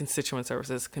service, constituent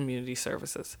services, community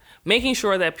services. Making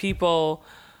sure that people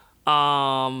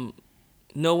know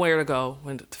where to go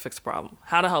when to fix a problem,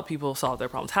 how to help people solve their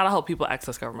problems, how to help people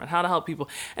access government, how to help people.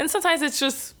 And sometimes it's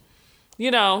just,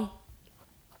 you know,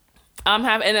 and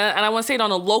I want to say it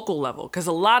on a local level, because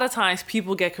a lot of times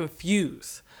people get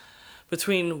confused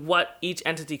between what each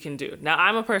entity can do. Now,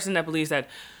 I'm a person that believes that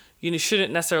you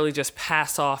shouldn't necessarily just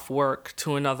pass off work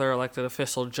to another elected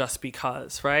official just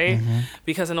because, right? Mm-hmm.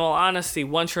 Because in all honesty,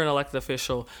 once you're an elected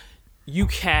official, you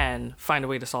can find a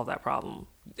way to solve that problem.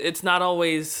 It's not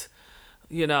always,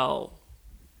 you know,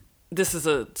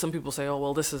 some people say, oh,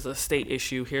 well, this is a state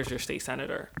issue. Here's your state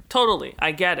senator. Totally.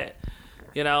 I get it.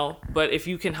 You know, but if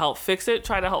you can help fix it,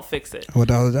 try to help fix it.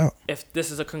 Without a doubt. If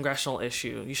this is a congressional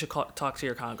issue, you should talk to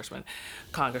your congressman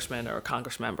or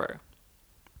congressmember.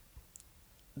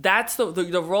 That's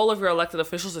the role of your elected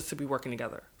officials, is to be working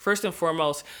together. First and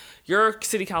foremost, your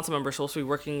city council member is supposed to be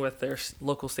working with their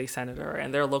local state senator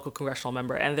and their local congressional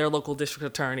member and their local district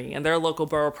attorney and their local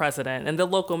borough president and the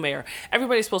local mayor.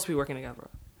 Everybody's supposed to be working together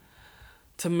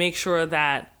to make sure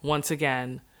that, once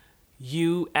again,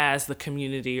 you as the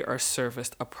community are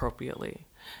serviced appropriately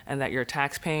and that your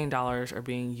tax-paying dollars are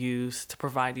being used to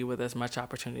provide you with as much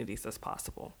opportunities as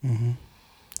possible. Mm-hmm.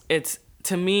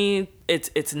 To me,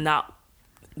 it's not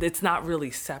really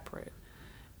separate.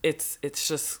 It's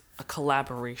just a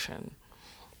collaboration.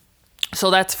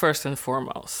 So that's first and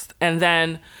foremost. And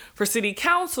then for city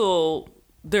council,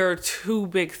 there are two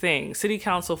big things. City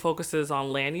council focuses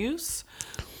on land use,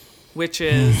 which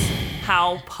is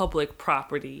how public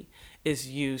property is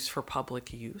used for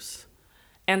public use,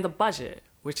 and the budget,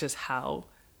 which is how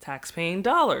tax-paying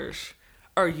dollars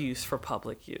are used for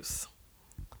public use.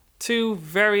 Two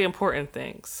very important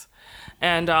things.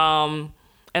 And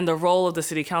the role of the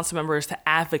city council member is to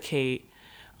advocate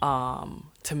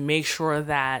to make sure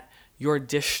that your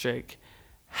district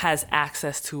has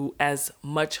access to as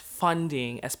much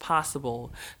funding as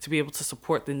possible to be able to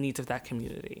support the needs of that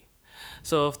community.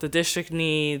 So if the district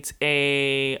needs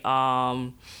a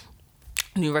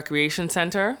new recreation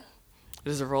center, it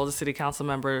is a role of the city council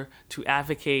member to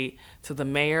advocate to the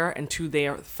mayor and to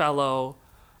their fellow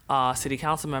city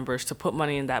council members to put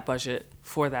money in that budget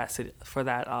for that city, for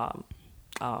that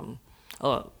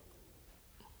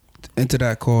into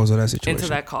that cause or that situation. Into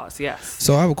that cause, yes.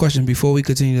 So I have a question before we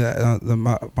continue that.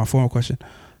 My former question: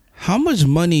 how much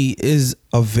money is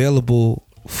available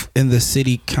in the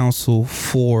city council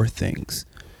for things?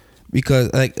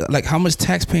 Because like how much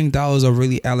tax-paying dollars are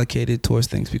really allocated towards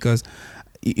things? Because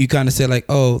you kind of say like,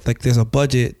 oh, like there's a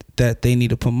budget that they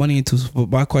need to put money into. But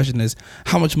my question is,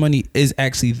 how much money is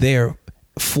actually there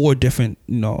for different,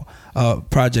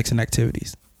 projects and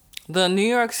activities? The New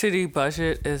York City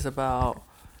budget is about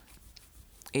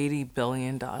 $80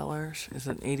 billion. It's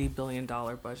an $80 billion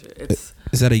budget.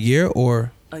 Is that a year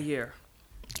or? A year.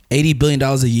 $80 billion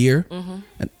a year?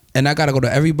 Mm-hmm. And I got to go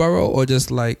to every borough or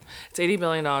just like? It's $80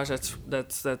 billion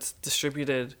that's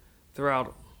distributed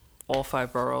throughout all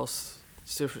 5 boroughs.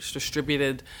 It's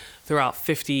distributed throughout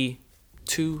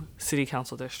 52 city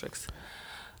council districts.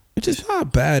 Which is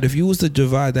not bad. If you was to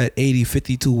divide that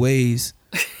 52 ways,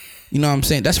 you know what I'm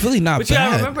saying? That's really not bad. But you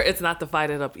gotta remember, it's not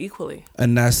divided up equally.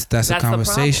 And that's a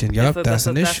conversation. Yep, that's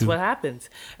an issue. That's what happens.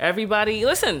 Everybody,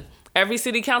 listen, every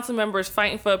city council member is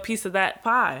fighting for a piece of that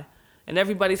pie. And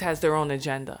everybody has their own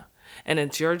agenda. And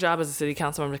it's your job as a city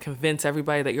council member to convince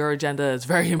everybody that your agenda is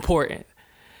very important.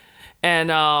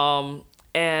 And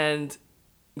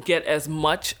get as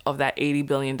much of that $80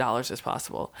 billion as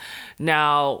possible.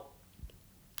 Now,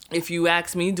 if you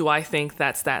ask me, do I think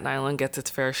that Staten Island gets its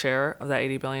fair share of that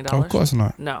 $80 billion? Of course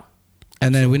not. No.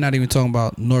 And then we're not even talking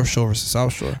about North Shore versus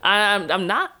South Shore. I'm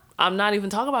not even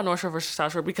talking about North Shore versus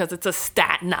South Shore because it's a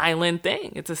Staten Island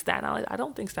thing. It's a Staten Island. I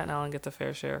don't think Staten Island gets a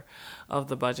fair share of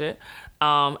the budget.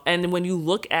 And when you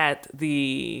look at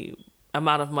the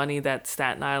amount of money that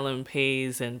Staten Island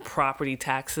pays in property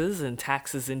taxes and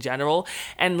taxes in general,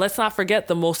 and let's not forget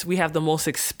we have the most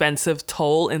expensive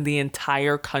toll in the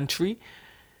entire country.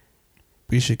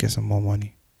 We should get some more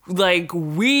money. Like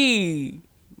we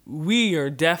are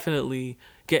definitely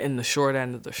getting the short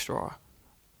end of the straw.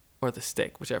 Or the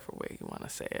stick, whichever way you want to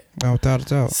say it. Without a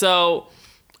doubt. So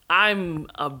I'm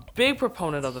a big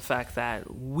proponent of the fact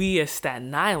that we as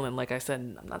Staten Island, like I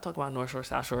said, I'm not talking about North Shore,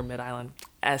 South Shore, Mid-Island,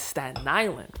 as Staten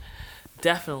Island,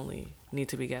 definitely need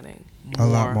to be getting a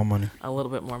lot more money. A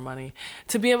little bit more money.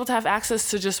 To be able to have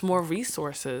access to just more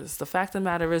resources. The fact of the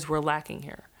matter is we're lacking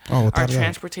here. Our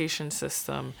transportation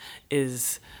system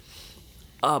is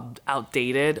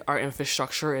outdated. Our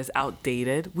infrastructure is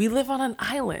outdated. We live on an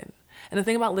island. And the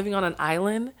thing about living on an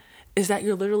island is that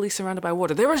you're literally surrounded by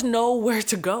water. There is nowhere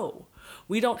to go.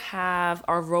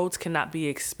 Our roads cannot be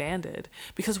expanded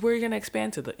because where are you going to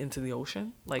expand into the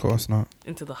ocean? Like, of course not.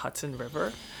 Into the Hudson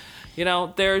River.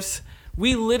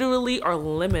 We literally are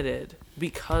limited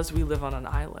because we live on an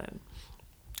island.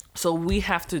 So we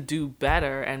have to do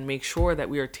better and make sure that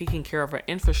we are taking care of our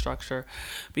infrastructure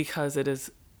because it is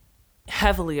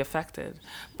heavily affected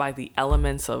by the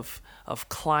elements of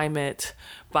climate,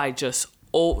 by just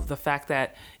the fact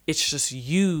that it's just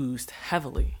used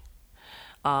heavily.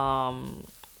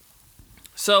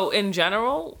 So in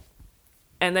general,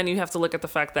 and then you have to look at the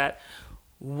fact that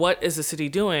what is the city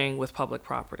doing with public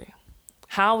property?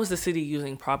 How is the city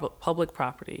using public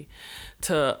property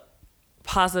to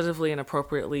positively and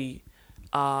appropriately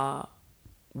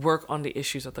work on the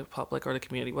issues of the public or the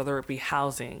community, whether it be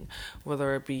housing,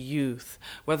 whether it be youth,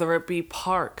 whether it be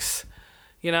parks?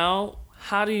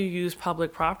 How do you use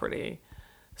public property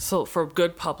so for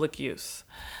good public use?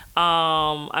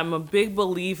 I'm a big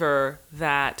believer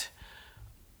that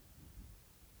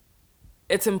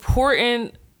it's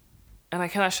important, and I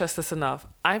cannot stress this enough.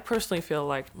 I personally feel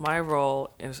like my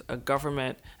role as a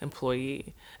government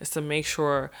employee is to make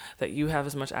sure that you have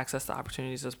as much access to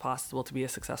opportunities as possible to be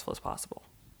as successful as possible.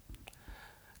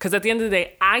 Because at the end of the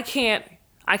day, I can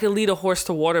lead a horse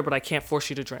to water, but I can't force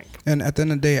you to drink. And at the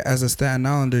end of the day, as a Staten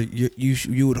Islander,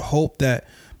 you would hope that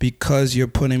because you're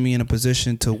putting me in a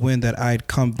position to win, that I'd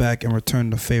come back and return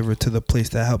the favor to the place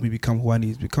that helped me become who I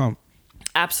need to become.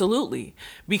 Absolutely.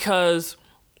 Because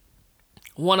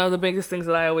one of the biggest things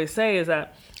that I always say is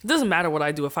that it doesn't matter what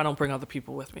I do if I don't bring other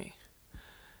people with me.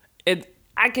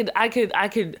 I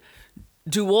could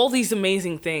do all these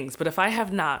amazing things, but if I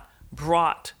have not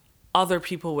brought other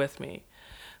people with me,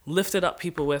 lifted up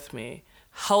people with me,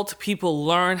 helped people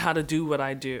learn how to do what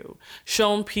I do,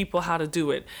 shown people how to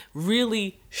do it,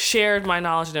 really shared my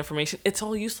knowledge and information, it's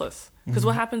all useless. Because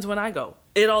what happens when I go?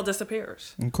 It all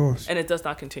disappears. Of course. And it does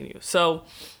not continue. So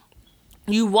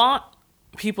you want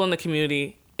people in the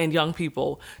community and young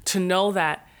people to know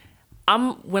that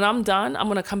when I'm done, I'm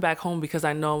going to come back home because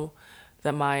I know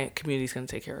that my community is going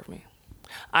to take care of me.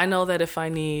 I know that if I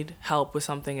need help with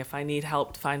something, if I need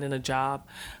help finding a job,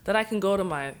 that I can go to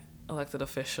my elected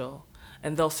official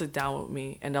and they'll sit down with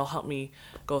me and they'll help me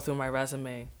go through my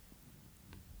resume.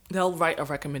 They'll write a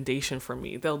recommendation for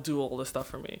me. They'll do all this stuff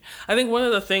for me. I think one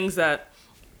of the things that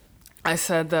I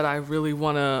said that I really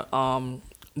want to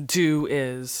do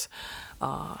is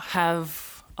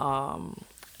have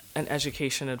an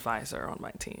education advisor on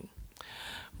my team,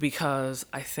 because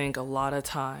I think a lot of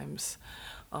times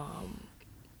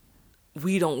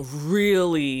we don't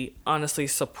really honestly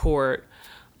support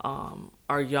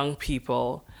our young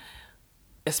people,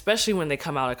 especially when they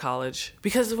come out of college,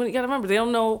 because when you gotta remember, they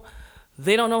don't know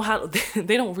how,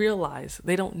 they don't realize,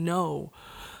 they don't know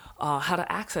how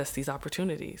to access these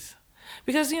opportunities.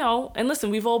 Because, and listen,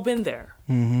 we've all been there.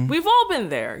 Mm-hmm. We've all been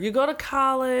there. You go to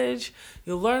college,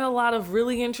 you learn a lot of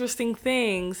really interesting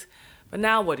things, but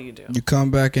now what do? You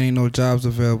come back and ain't no jobs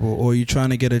available, or you're trying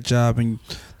to get a job and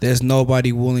there's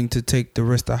nobody willing to take the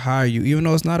risk to hire you, even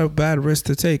though it's not a bad risk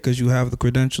to take because you have the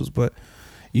credentials, but,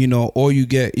 or you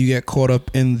get caught up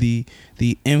in the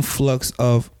influx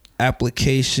of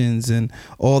applications and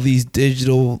all these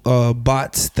digital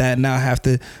bots that now have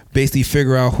to basically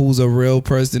figure out who's a real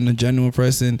person, a genuine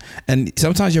person, and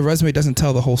sometimes your resume doesn't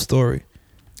tell the whole story.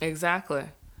 Exactly.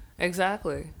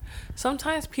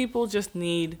 Sometimes people just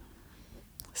need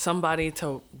somebody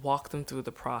to walk them through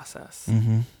the process.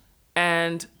 Mm-hmm.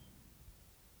 And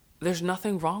there's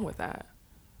nothing wrong with that,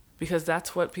 because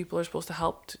that's what people are supposed to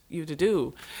help you to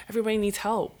do. Everybody needs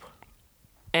help,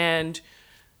 and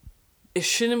it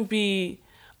shouldn't be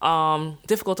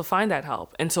difficult to find that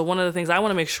help. And so one of the things I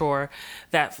want to make sure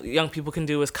that young people can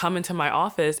do is come into my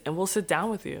office and we'll sit down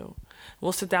with you.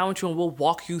 We'll sit down with you and we'll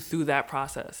walk you through that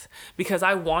process, because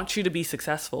I want you to be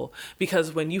successful.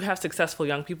 Because when you have successful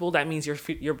young people, that means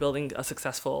you're building a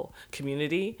successful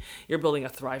community. You're building a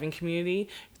thriving community,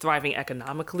 thriving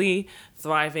economically,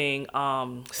 thriving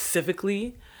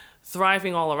civically,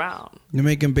 thriving all around. You're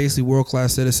making basically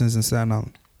world-class citizens in Staten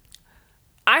Island.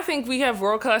 I think we have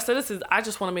world-class citizens. I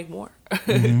just want to make more.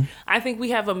 Mm-hmm. I think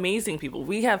we have amazing people.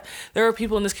 There are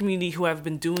people in this community who have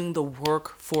been doing the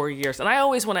work for years. And I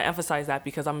always want to emphasize that,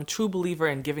 because I'm a true believer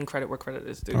in giving credit where credit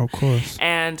is due. Of course.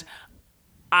 And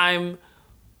I'm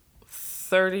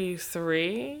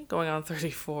 33, going on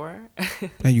 34.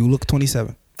 And you look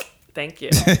 27. Thank you.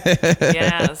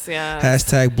 Yes.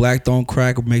 Hashtag Black Don't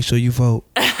Crack. Make sure you vote.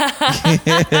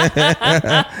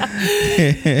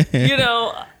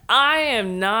 I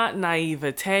am not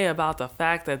naivete about the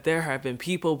fact that there have been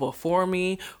people before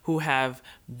me who have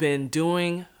been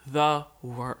doing the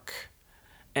work.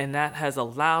 And that has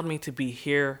allowed me to be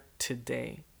here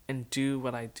today and do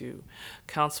what I do.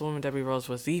 Councilwoman Debbie Rose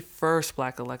was the first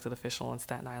Black elected official in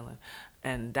Staten Island.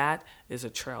 And that is a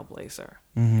trailblazer.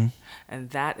 Mm-hmm.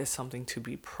 And that is something to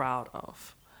be proud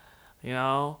of.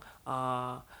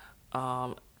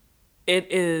 It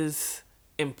is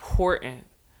important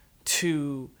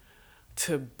to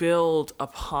build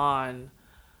upon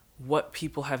what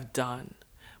people have done,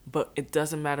 but it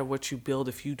doesn't matter what you build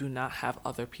if you do not have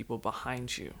other people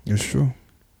behind you. It's true.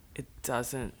 It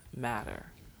doesn't matter.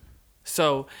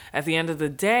 So at the end of the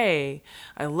day,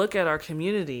 I look at our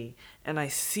community and I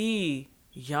see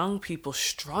young people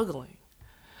struggling.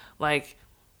 And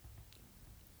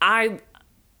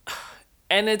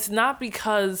it's not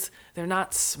because they're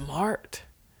not smart.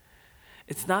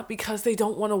 It's not because they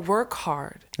don't want to work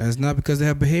hard. And it's not because they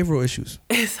have behavioral issues.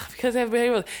 It's not because they have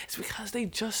behavioral. It's because they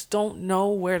just don't know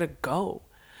where to go.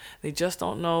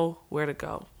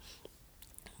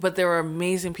 But there are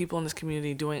amazing people in this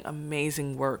community doing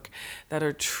amazing work that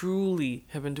are truly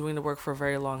have been doing the work for a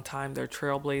very long time. They're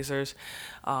trailblazers.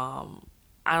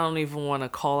 I don't even want to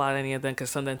call out any of them,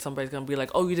 because then somebody's going to be like,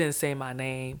 oh, you didn't say my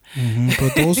name. Mm-hmm.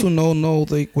 But those who know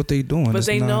what they're doing. But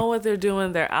they know what they're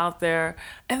doing. They're out there.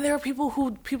 And there are people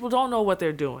don't know what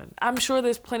they're doing. I'm sure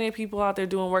there's plenty of people out there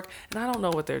doing work, and I don't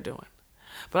know what they're doing.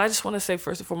 But I just want to say,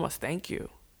 first and foremost, thank you.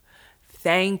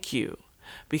 Thank you.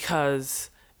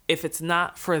 Because if it's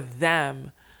not for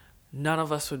them, none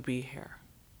of us would be here.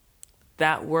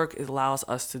 That work allows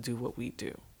us to do what we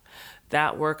do.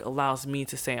 That work allows me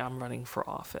to say I'm running for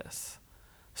office.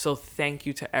 So thank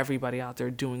you to everybody out there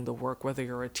doing the work, whether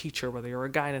you're a teacher, whether you're a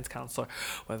guidance counselor,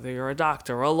 whether you're a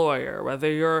doctor, a lawyer,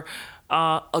 whether you're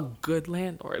a good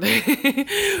landlord.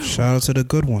 Shout out to the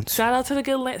good ones. Shout out to the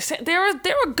good there are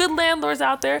good landlords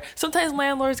out there. Sometimes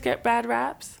landlords get bad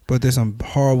raps. But there's some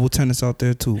horrible tenants out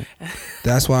there too.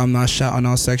 That's why I'm not shouting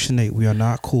out Section 8. We are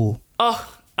not cool.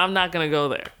 Oh, I'm not going to go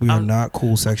there. We are not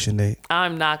cool, Section 8.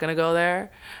 I'm not going to go there.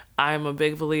 I'm a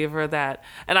big believer that,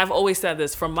 and I've always said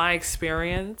this, from my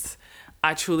experience,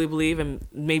 I truly believe, and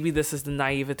maybe this is the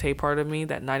naivete part of me,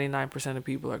 that 99% of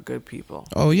people are good people.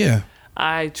 Oh, yeah.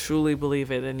 I truly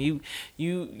believe it. And you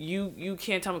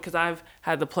can't tell me, because I've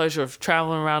had the pleasure of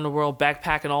traveling around the world,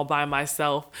 backpacking all by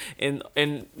myself in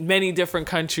many different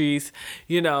countries,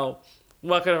 you know,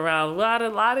 walking around,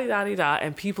 la-di-da-di-da,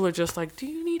 and people are just like, do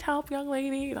you need help, young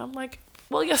lady? And I'm like,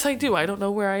 well, yes, I do. I don't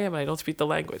know where I am, and I don't speak the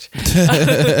language.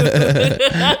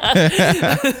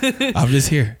 I'm just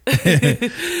here. But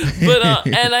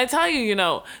and I tell you, you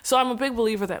know, so I'm a big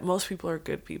believer that most people are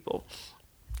good people,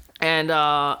 and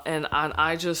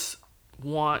I just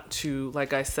want to,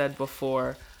 like I said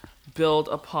before, build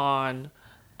upon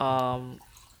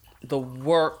the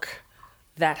work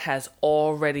that has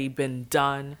already been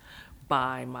done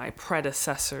by my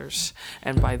predecessors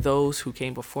and by those who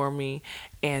came before me,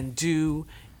 and do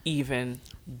even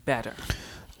better.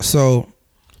 So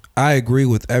I agree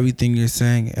with everything you're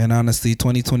saying, and honestly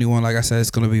 2021, like I said, it's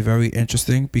going to be very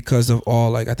interesting because of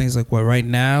all, like, I think it's like, what, right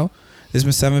now there's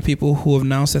been 7 people who have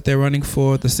announced that they're running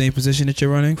for the same position that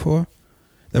you're running for.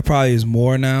 There probably is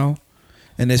more now,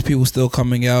 and there's people still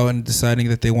coming out and deciding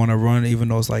that they want to run, even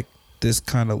though it's like this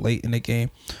kind of late in the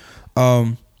game.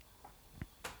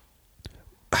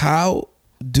 How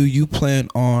do you plan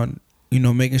on, you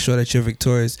know, making sure that you're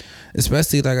victorious,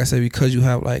 especially, like I said, because you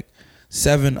have like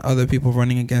 7 other people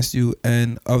running against you,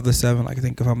 and of the 7, like, I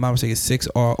think if I'm not mistaken, 6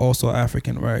 are also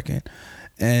African American,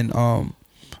 and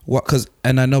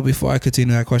and I know before I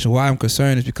continue that question, why I'm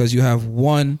concerned is because you have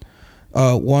one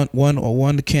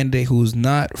candidate who's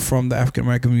not from the African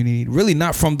American community, really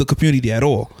not from the community at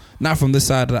all, not from this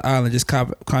side of the island, just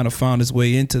kind of found his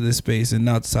way into this space and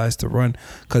now decides to run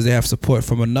because they have support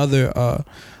from another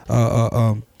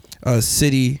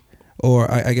city,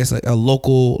 or I guess like a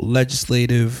local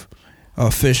legislative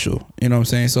official. You know what I'm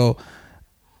saying? So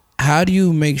how do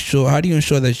you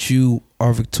ensure that you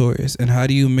are victorious, and how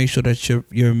do you make sure that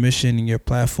your mission and your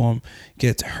platform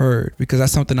gets heard? Because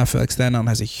that's something I feel like Staten Island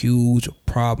has a huge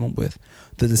problem with,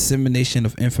 the dissemination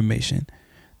of information.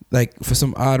 Like, for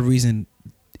some odd reason,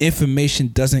 information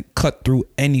doesn't cut through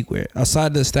anywhere outside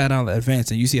of the Staten Island Advance,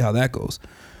 and you see how that goes.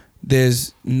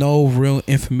 There's no real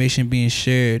information being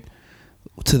shared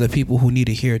to the people who need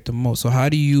to hear it the most. So how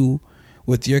do you,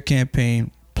 with your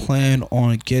campaign, plan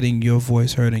on getting your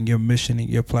voice heard and your mission and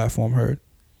your platform heard?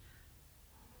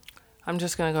 I'm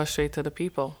just going to go straight to the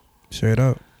people. Straight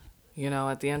up. You know,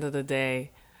 at the end of the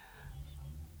day,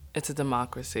 it's a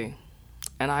democracy.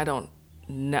 And I don't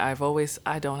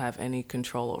have any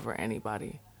control over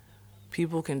anybody.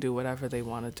 People can do whatever they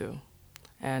want to do.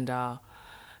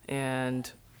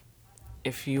 And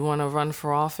if you want to run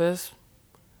for office,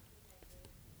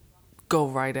 go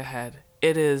right ahead.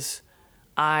 It's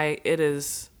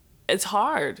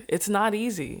hard. It's not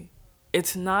easy.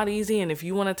 It's not easy. And if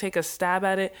you want to take a stab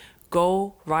at it,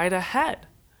 go right ahead.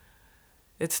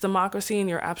 It's democracy, and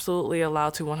you're absolutely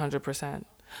allowed to 100%.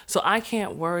 So I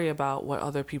can't worry about what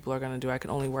other people are going to do. I can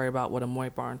only worry about what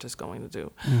Amoy Barnes is going to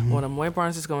do. Mm-hmm. What Amoy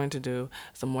Barnes is going to do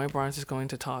is Amoy Barnes is going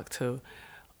to talk to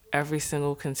every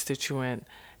single constituent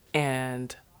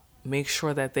and make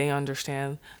sure that they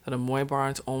understand that Amoy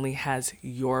Barnes only has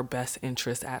your best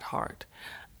interest at heart.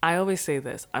 I always say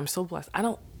this. I'm so blessed.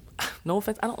 No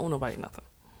offense, I don't owe nobody nothing.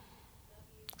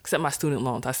 Except my student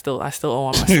loans. I still owe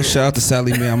on my student. Shout out to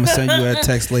Sally, man. I'm going to send you a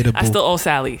text later, boo. I still owe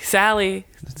Sally. Sally.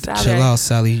 Chill out,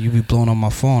 Sally. You be blowing on my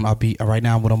phone. I'll be right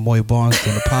now with Amoy Barnes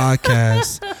doing the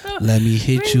podcast. Let me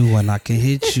hit you when I can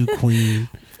hit you, queen.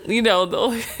 You know,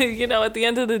 though, at the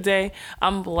end of the day,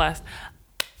 I'm blessed.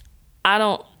 I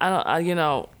don't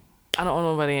owe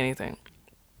nobody anything.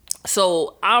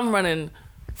 So I'm running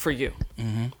for you.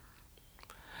 Mm-hmm.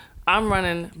 I'm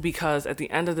running because at the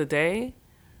end of the day,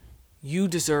 you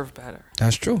deserve better.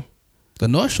 That's true. The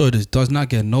North Shore does not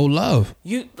get no love.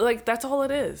 That's all it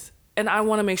is. And I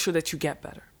want to make sure that you get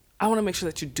better. I want to make sure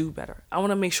that you do better. I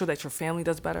want to make sure that your family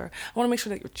does better. I want to make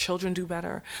sure that your children do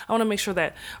better. I want to make sure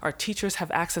that our teachers have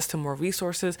access to more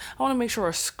resources. I want to make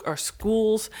sure our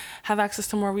schools have access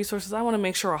to more resources. I want to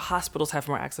make sure our hospitals have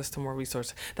more access to more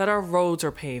resources, that our roads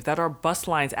are paved, that our bus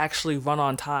lines actually run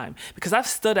on time. Because I've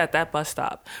stood at that bus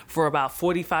stop for about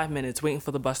 45 minutes waiting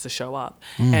for the bus to show up,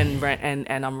 and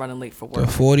I'm running late for work.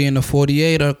 The 40 and the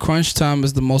 48 are crunch time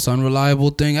is the most unreliable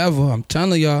thing ever. I'm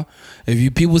telling y'all, if you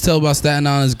people tell about Staten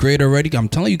Island is great already, I'm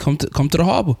telling you, come to the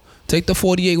harbor. Take the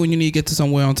 48 when you need to get to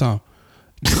somewhere on time.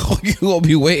 You're going to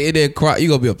be waiting there, cry. You're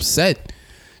going to be upset.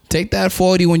 Take that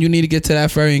 40 when you need to get to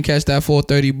that ferry and catch that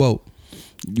 4:30 boat.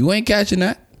 You ain't catching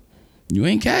that. You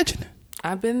ain't catching it.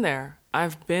 I've been there.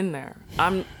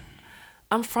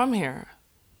 I'm from here.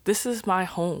 This is my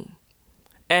home.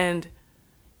 And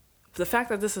the fact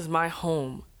that this is my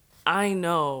home, I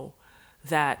know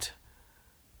that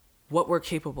what we're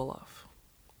capable of,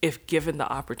 if given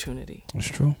the opportunity. That's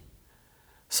true.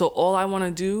 So all I want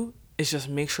to do is just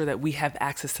make sure that we have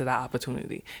access to that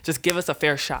opportunity. Just give us a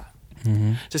fair shot.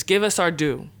 Mm-hmm. Just give us our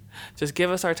due. Just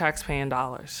give us our tax-paying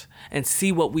dollars and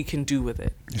see what we can do with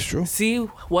it. It's true. See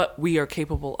what we are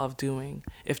capable of doing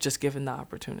if just given the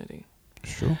opportunity.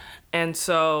 It's true. And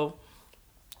so,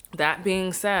 that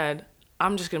being said,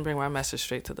 I'm just going to bring my message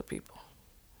straight to the people.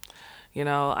 You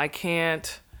know, you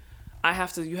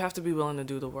have to be willing to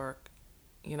do the work.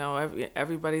 You know,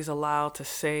 everybody's allowed to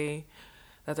say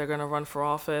that they're going to run for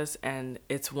office, and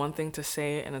it's one thing to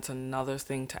say it and it's another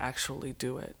thing to actually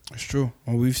do it. It's true.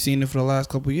 Well, we've seen it for the last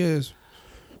couple of years.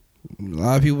 A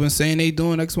lot of people been saying they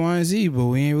doing X, Y, and Z, but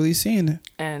we ain't really seeing it.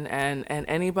 And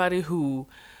anybody who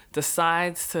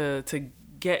decides to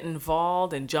get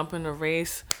involved and jump in the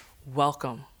race,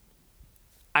 welcome.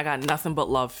 I got nothing but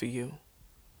love for you.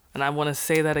 And I want to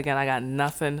say that again. I got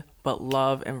nothing but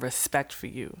love and respect for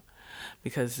you,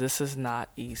 because this is not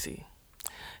easy.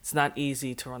 It's not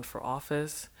easy to run for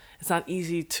office. It's not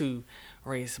easy to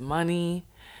raise money.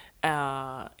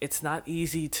 It's not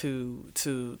easy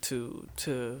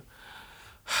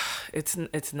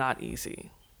it's not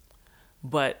easy.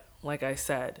 But like I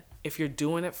said, if you're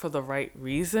doing it for the right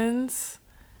reasons,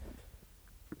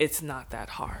 it's not that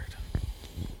hard.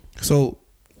 So,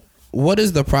 what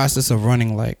is the process of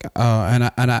running like?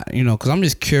 And I, you know, because I'm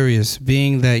just curious,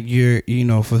 being that you're, you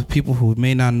know, for people who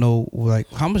may not know, like,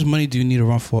 how much money do you need to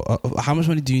run for? How much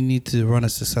money do you need to run a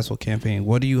successful campaign?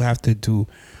 What do you have to do?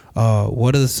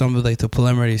 What are some of like the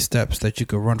preliminary steps that you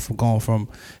could run from going from,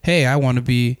 hey, I want to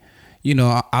be, you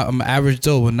know, I'm average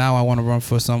Joe, but now I want to run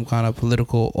for some kind of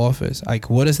political office. Like,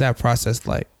 what is that process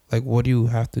like? Like, what do you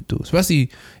have to do?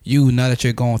 Especially you, now that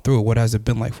you're going through it, what has it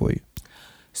been like for you?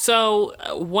 So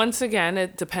once again,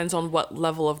 it depends on what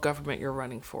level of government you're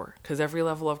running for, because every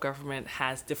level of government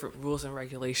has different rules and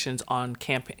regulations on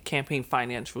campaign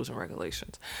finance rules and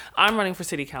regulations. I'm running for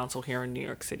city council here in New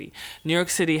York City. New York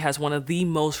City has one of the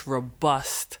most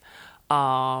robust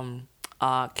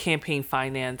campaign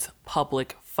finance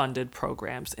public funded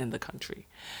programs in the country,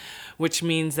 which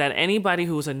means that anybody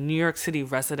who's a New York City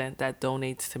resident that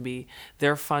donates to me,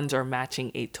 their funds are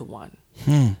matching 8-1.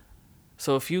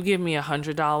 So if you give me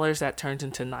 $100, that turns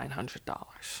into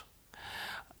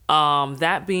 $900.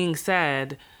 That being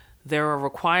said, there are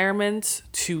requirements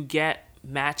to get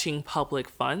matching public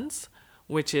funds,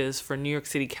 which is for New York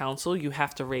City Council, you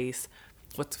have to raise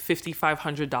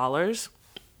 $5,500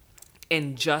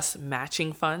 in just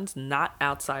matching funds, not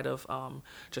outside of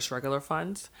just regular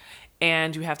funds.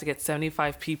 And you have to get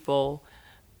 75 people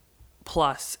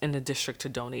plus in the district to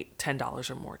donate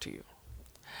 $10 or more to you.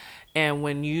 And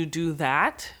when you do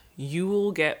that, you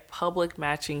will get public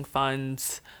matching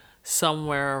funds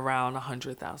somewhere around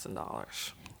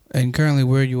 $100,000. And currently,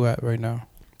 where are you at right now?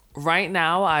 Right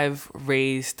now, I've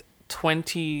raised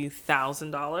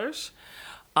 $20,000.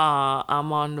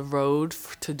 I'm on the road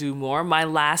to do more. My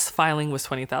last filing was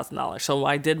 $20,000. So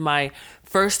I did my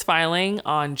first filing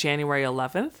on January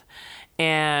 11th.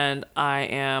 And I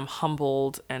am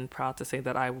humbled and proud to say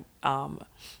that I,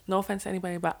 no offense to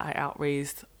anybody, but I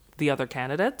outraised the other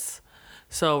candidates.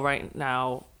 So right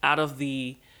now, out of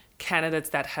the candidates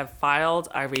that have filed,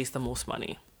 I raised the most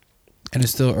money. And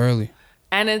it's still early.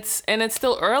 And it's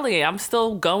still early. I'm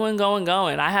still going.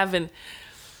 I haven't.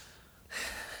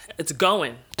 It's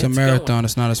going. It's a marathon.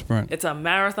 It's not a sprint. It's a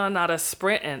marathon, not a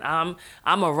sprint. And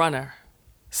I'm a runner,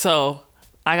 so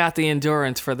I got the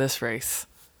endurance for this race.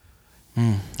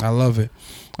 I love it.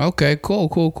 Okay,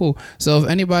 cool. So if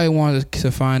anybody wanted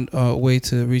to find a way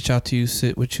to reach out to you,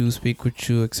 sit with you, speak with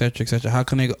you, etc., how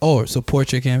can they go, or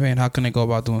support your campaign? How can they go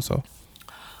about doing so?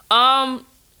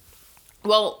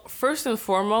 Well, first and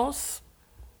foremost,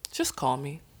 just call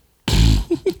me.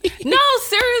 No,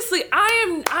 seriously,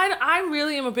 I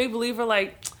really am a big believer.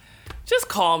 Like, just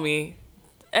call me,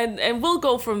 and we'll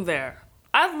go from there.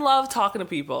 I love talking to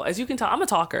people. As you can tell, I'm a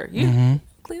talker.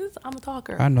 Cletus, I'm a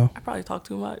talker. I know. I probably talk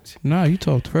too much. No, you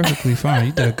talked perfectly fine.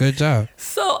 You did a good job.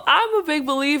 So I'm a big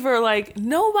believer. Like,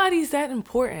 nobody's that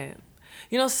important.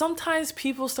 You know, sometimes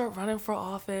people start running for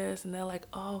office, and they're like,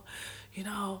 oh, you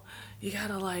know, you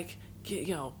gotta like get,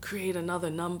 you know, create another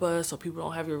number so people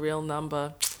don't have your real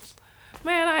number.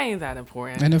 Man, I ain't that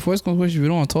important. And if worst comes to worst, if you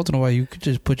don't want to talk to nobody, you could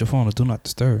just put your phone on Do Not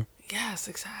Disturb. Yes,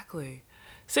 exactly.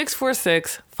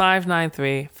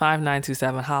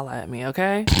 646-593-5927. Holla at me,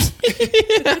 okay?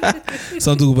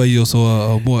 Something about you.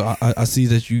 So, boy, I see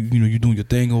that you doing your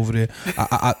thing over there.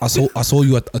 I saw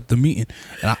you at the meeting,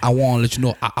 and I want to let you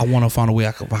know. I want to find a way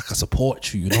I can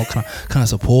support you. You know, can I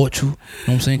support you? You know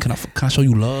what I'm saying? Can I show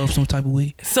you love some type of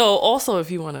way? So, also, if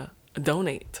you want to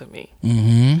donate to me,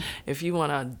 if you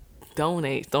want to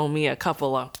donate, throw me a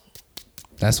couple of.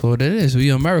 That's what it is. We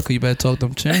in America. You better talk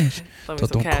them change. Talk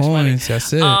them coins. Money.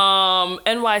 That's it.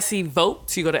 NYC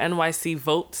Votes. You go to NYC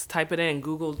Votes. Type it in.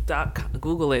 Google it.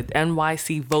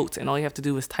 NYC Votes. And all you have to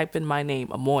do is type in my name.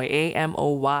 Amoy.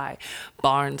 AMOY.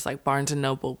 Barnes, like Barnes and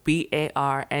Noble.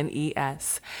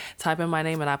 BARNES. Type in my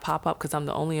name and I pop up because I'm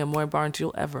the only Amoy Barnes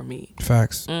you'll ever meet.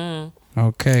 Facts.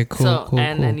 Okay, cool, cool.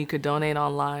 And you could donate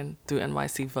online through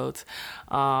NYC Votes.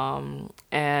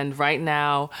 And right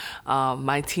now,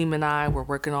 my team and I, we're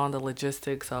working on the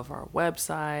logistics of our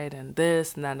website and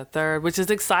this and that and the third, which is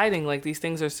exciting. Like, these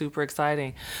things are super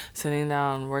exciting. Sitting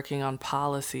down, working on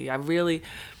policy. I really,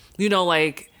 you know,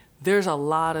 like, there's a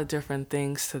lot of different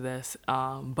things to this,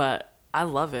 but I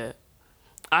love it.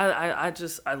 I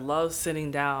love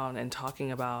sitting down and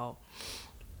talking about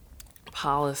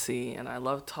policy, and I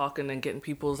love talking and getting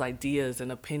people's ideas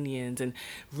and opinions and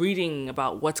reading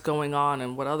about what's going on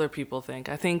and what other people think.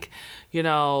 I think, you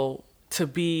know, to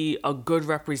be a good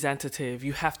representative,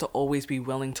 you have to always be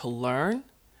willing to learn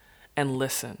and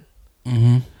listen,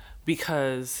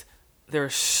 because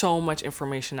there's so much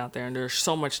information out there and there's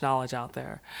so much knowledge out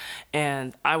there,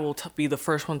 and I will be the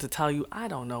first one to tell you I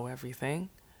don't know everything.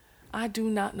 I do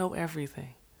not know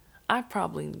everything. I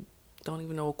probably don't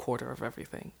even know a quarter of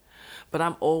everything. But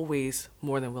I'm always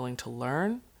more than willing to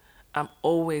learn. I'm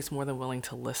always more than willing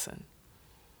to listen.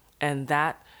 And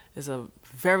that is a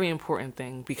very important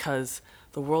thing, because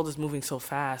the world is moving so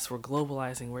fast. We're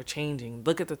globalizing. We're changing.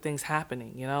 Look at the things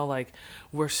happening, you know? Like,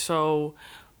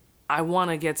 I want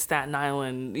to get Staten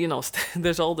Island, you know,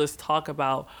 there's all this talk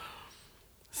about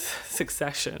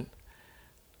succession.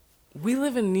 We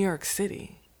live in New York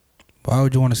City. Why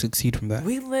would you want to succeed from that?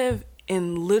 We live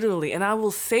in literally, and I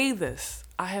will say this,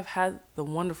 I have had the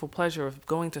wonderful pleasure of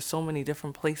going to so many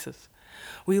different places.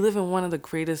 We live in one of the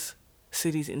greatest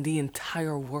cities in the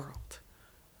entire world.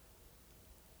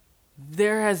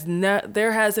 There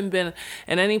hasn't been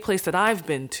in any place that I've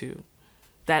been to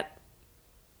that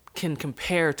can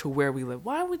compare to where we live.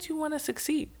 Why would you want to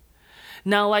succeed?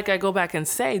 Now, like I go back and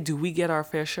say, do we get our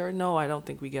fair share? No, I don't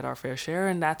think we get our fair share.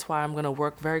 And that's why I'm going to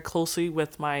work very closely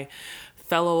with my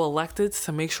fellow electeds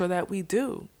to make sure that we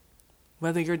do.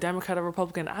 Whether you're Democrat or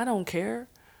Republican, I don't care.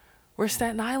 We're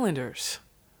Staten Islanders.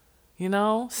 You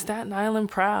know, Staten Island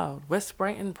proud. West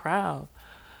Brighton proud.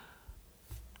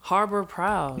 Harbor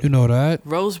proud. You know that.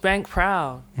 Rosebank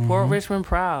proud. Port Richmond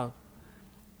proud.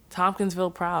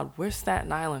 Tompkinsville proud. We're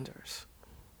Staten Islanders.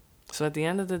 So at the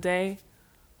end of the day,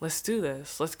 let's do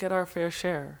this. Let's get our fair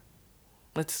share.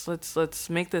 Let's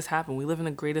make this happen. We live in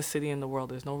the greatest city in the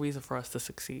world. There's no reason for us to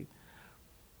succeed.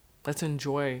 Let's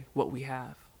enjoy what we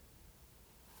have.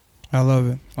 I love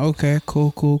it. Okay,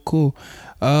 cool.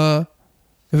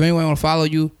 If anyone want to follow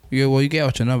you, you get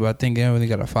out your number. I think everybody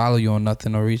got to follow you on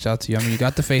nothing or reach out to you. I mean, you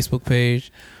got the Facebook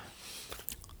page.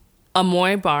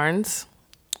 Amoy Barnes.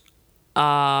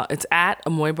 It's at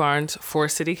Amoy Barnes for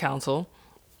City Council.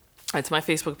 It's my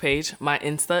Facebook page. My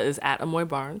Insta is at Amoy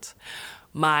Barnes.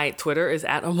 My Twitter is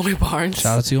at Amoy Barnes.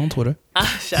 Shout out to you on Twitter.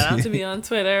 Shout out to me on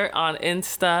Twitter, on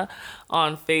Insta,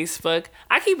 on Facebook.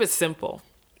 I keep it simple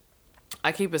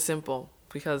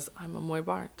because I'm Amoy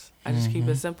Barnes. I just keep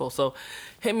it simple. So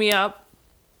hit me up.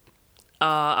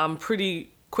 I'm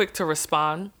pretty quick to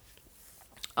respond.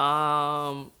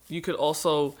 You could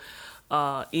also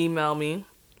email me.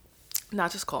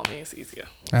 Not just call me. It's easier.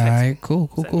 All right, cool.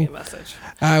 Send me a message.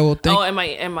 All right, well, and my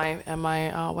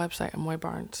website,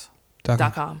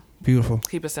 AmoyBarnes.com. Beautiful.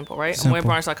 Keep it simple, right? Simple.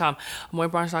 AmoyBranch.com.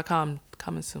 AmoyBranch.com.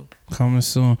 Coming soon. Coming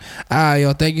soon. All right,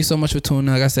 yo. Thank you so much for tuning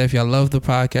in. Like I said, if y'all love the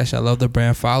podcast, y'all love the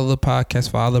brand, follow the podcast,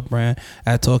 follow the brand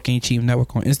at Talking Cheap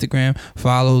Network on Instagram.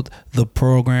 Follow the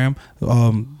program,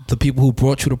 the people who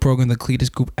brought you the program, the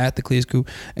Cletus Group at the Cletus Group.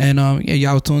 And yeah,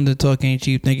 y'all tuned to Talking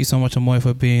Cheap. Thank you so much, Amoy,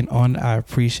 for being on. I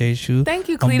appreciate you. Thank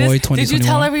you, Cletus. Amoy Did you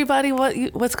tell everybody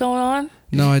what's going on?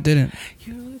 No, I didn't.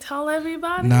 You didn't tell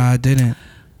everybody? Nah, I didn't.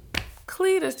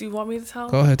 Cletus, do you want me to tell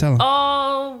him? Go ahead, tell him.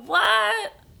 Oh,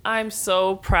 what? I'm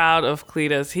so proud of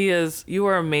Cletus. You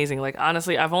are amazing. Like,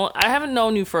 honestly, I haven't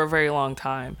known you for a very long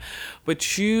time,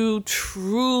 but you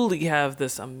truly have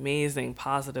this amazing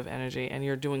positive energy, and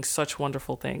you're doing such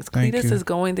wonderful things. Thank Cletus you. is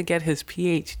going to get his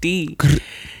PhD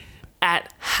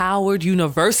at Howard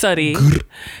University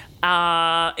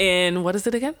in, what is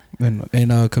it again?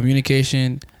 In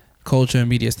communication, culture, and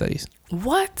media studies.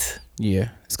 What? Yeah,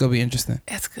 it's gonna be interesting.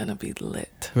 It's going to be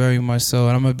lit. Very much so.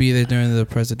 And I'm gonna be there during the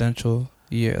presidential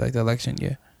year, like the election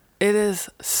year. It is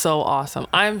so awesome.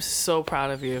 I'm so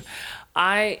proud of you.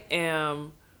 I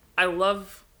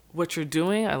love what you're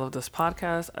doing. I love this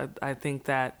podcast. I think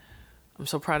that I'm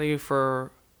so proud of you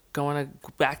for going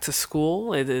back to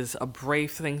school. It is a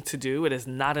brave thing to do. It is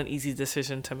not an easy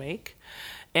decision to make.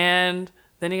 And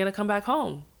then you're going to come back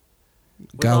home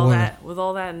with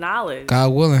all that knowledge.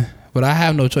 God willing. But I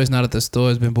have no choice now that the store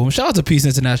has been booming. Shout out to Peace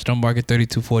International Market,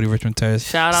 3240 Richmond Terrace.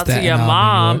 Shout out to Staten your Island,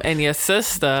 mom and your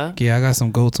sister. Yeah, I got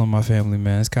some goats on my family,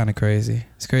 man. It's kind of crazy.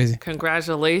 It's crazy.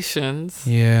 Congratulations.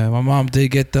 Yeah, my mom did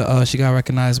get she got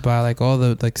recognized by like all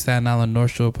the like Staten Island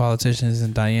North Shore politicians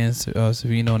and Diane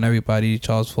Savino and everybody,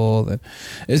 Charles Fall. And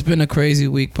it's been a crazy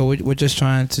week, but we're just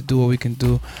trying to do what we can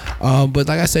do. But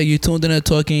like I said, you tuned in to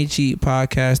Talking Cheap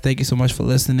podcast. Thank you so much for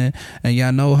listening. And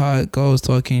y'all know how it goes,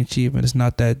 Talking Cheap, and it's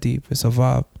not that deep. It's a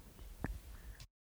vibe.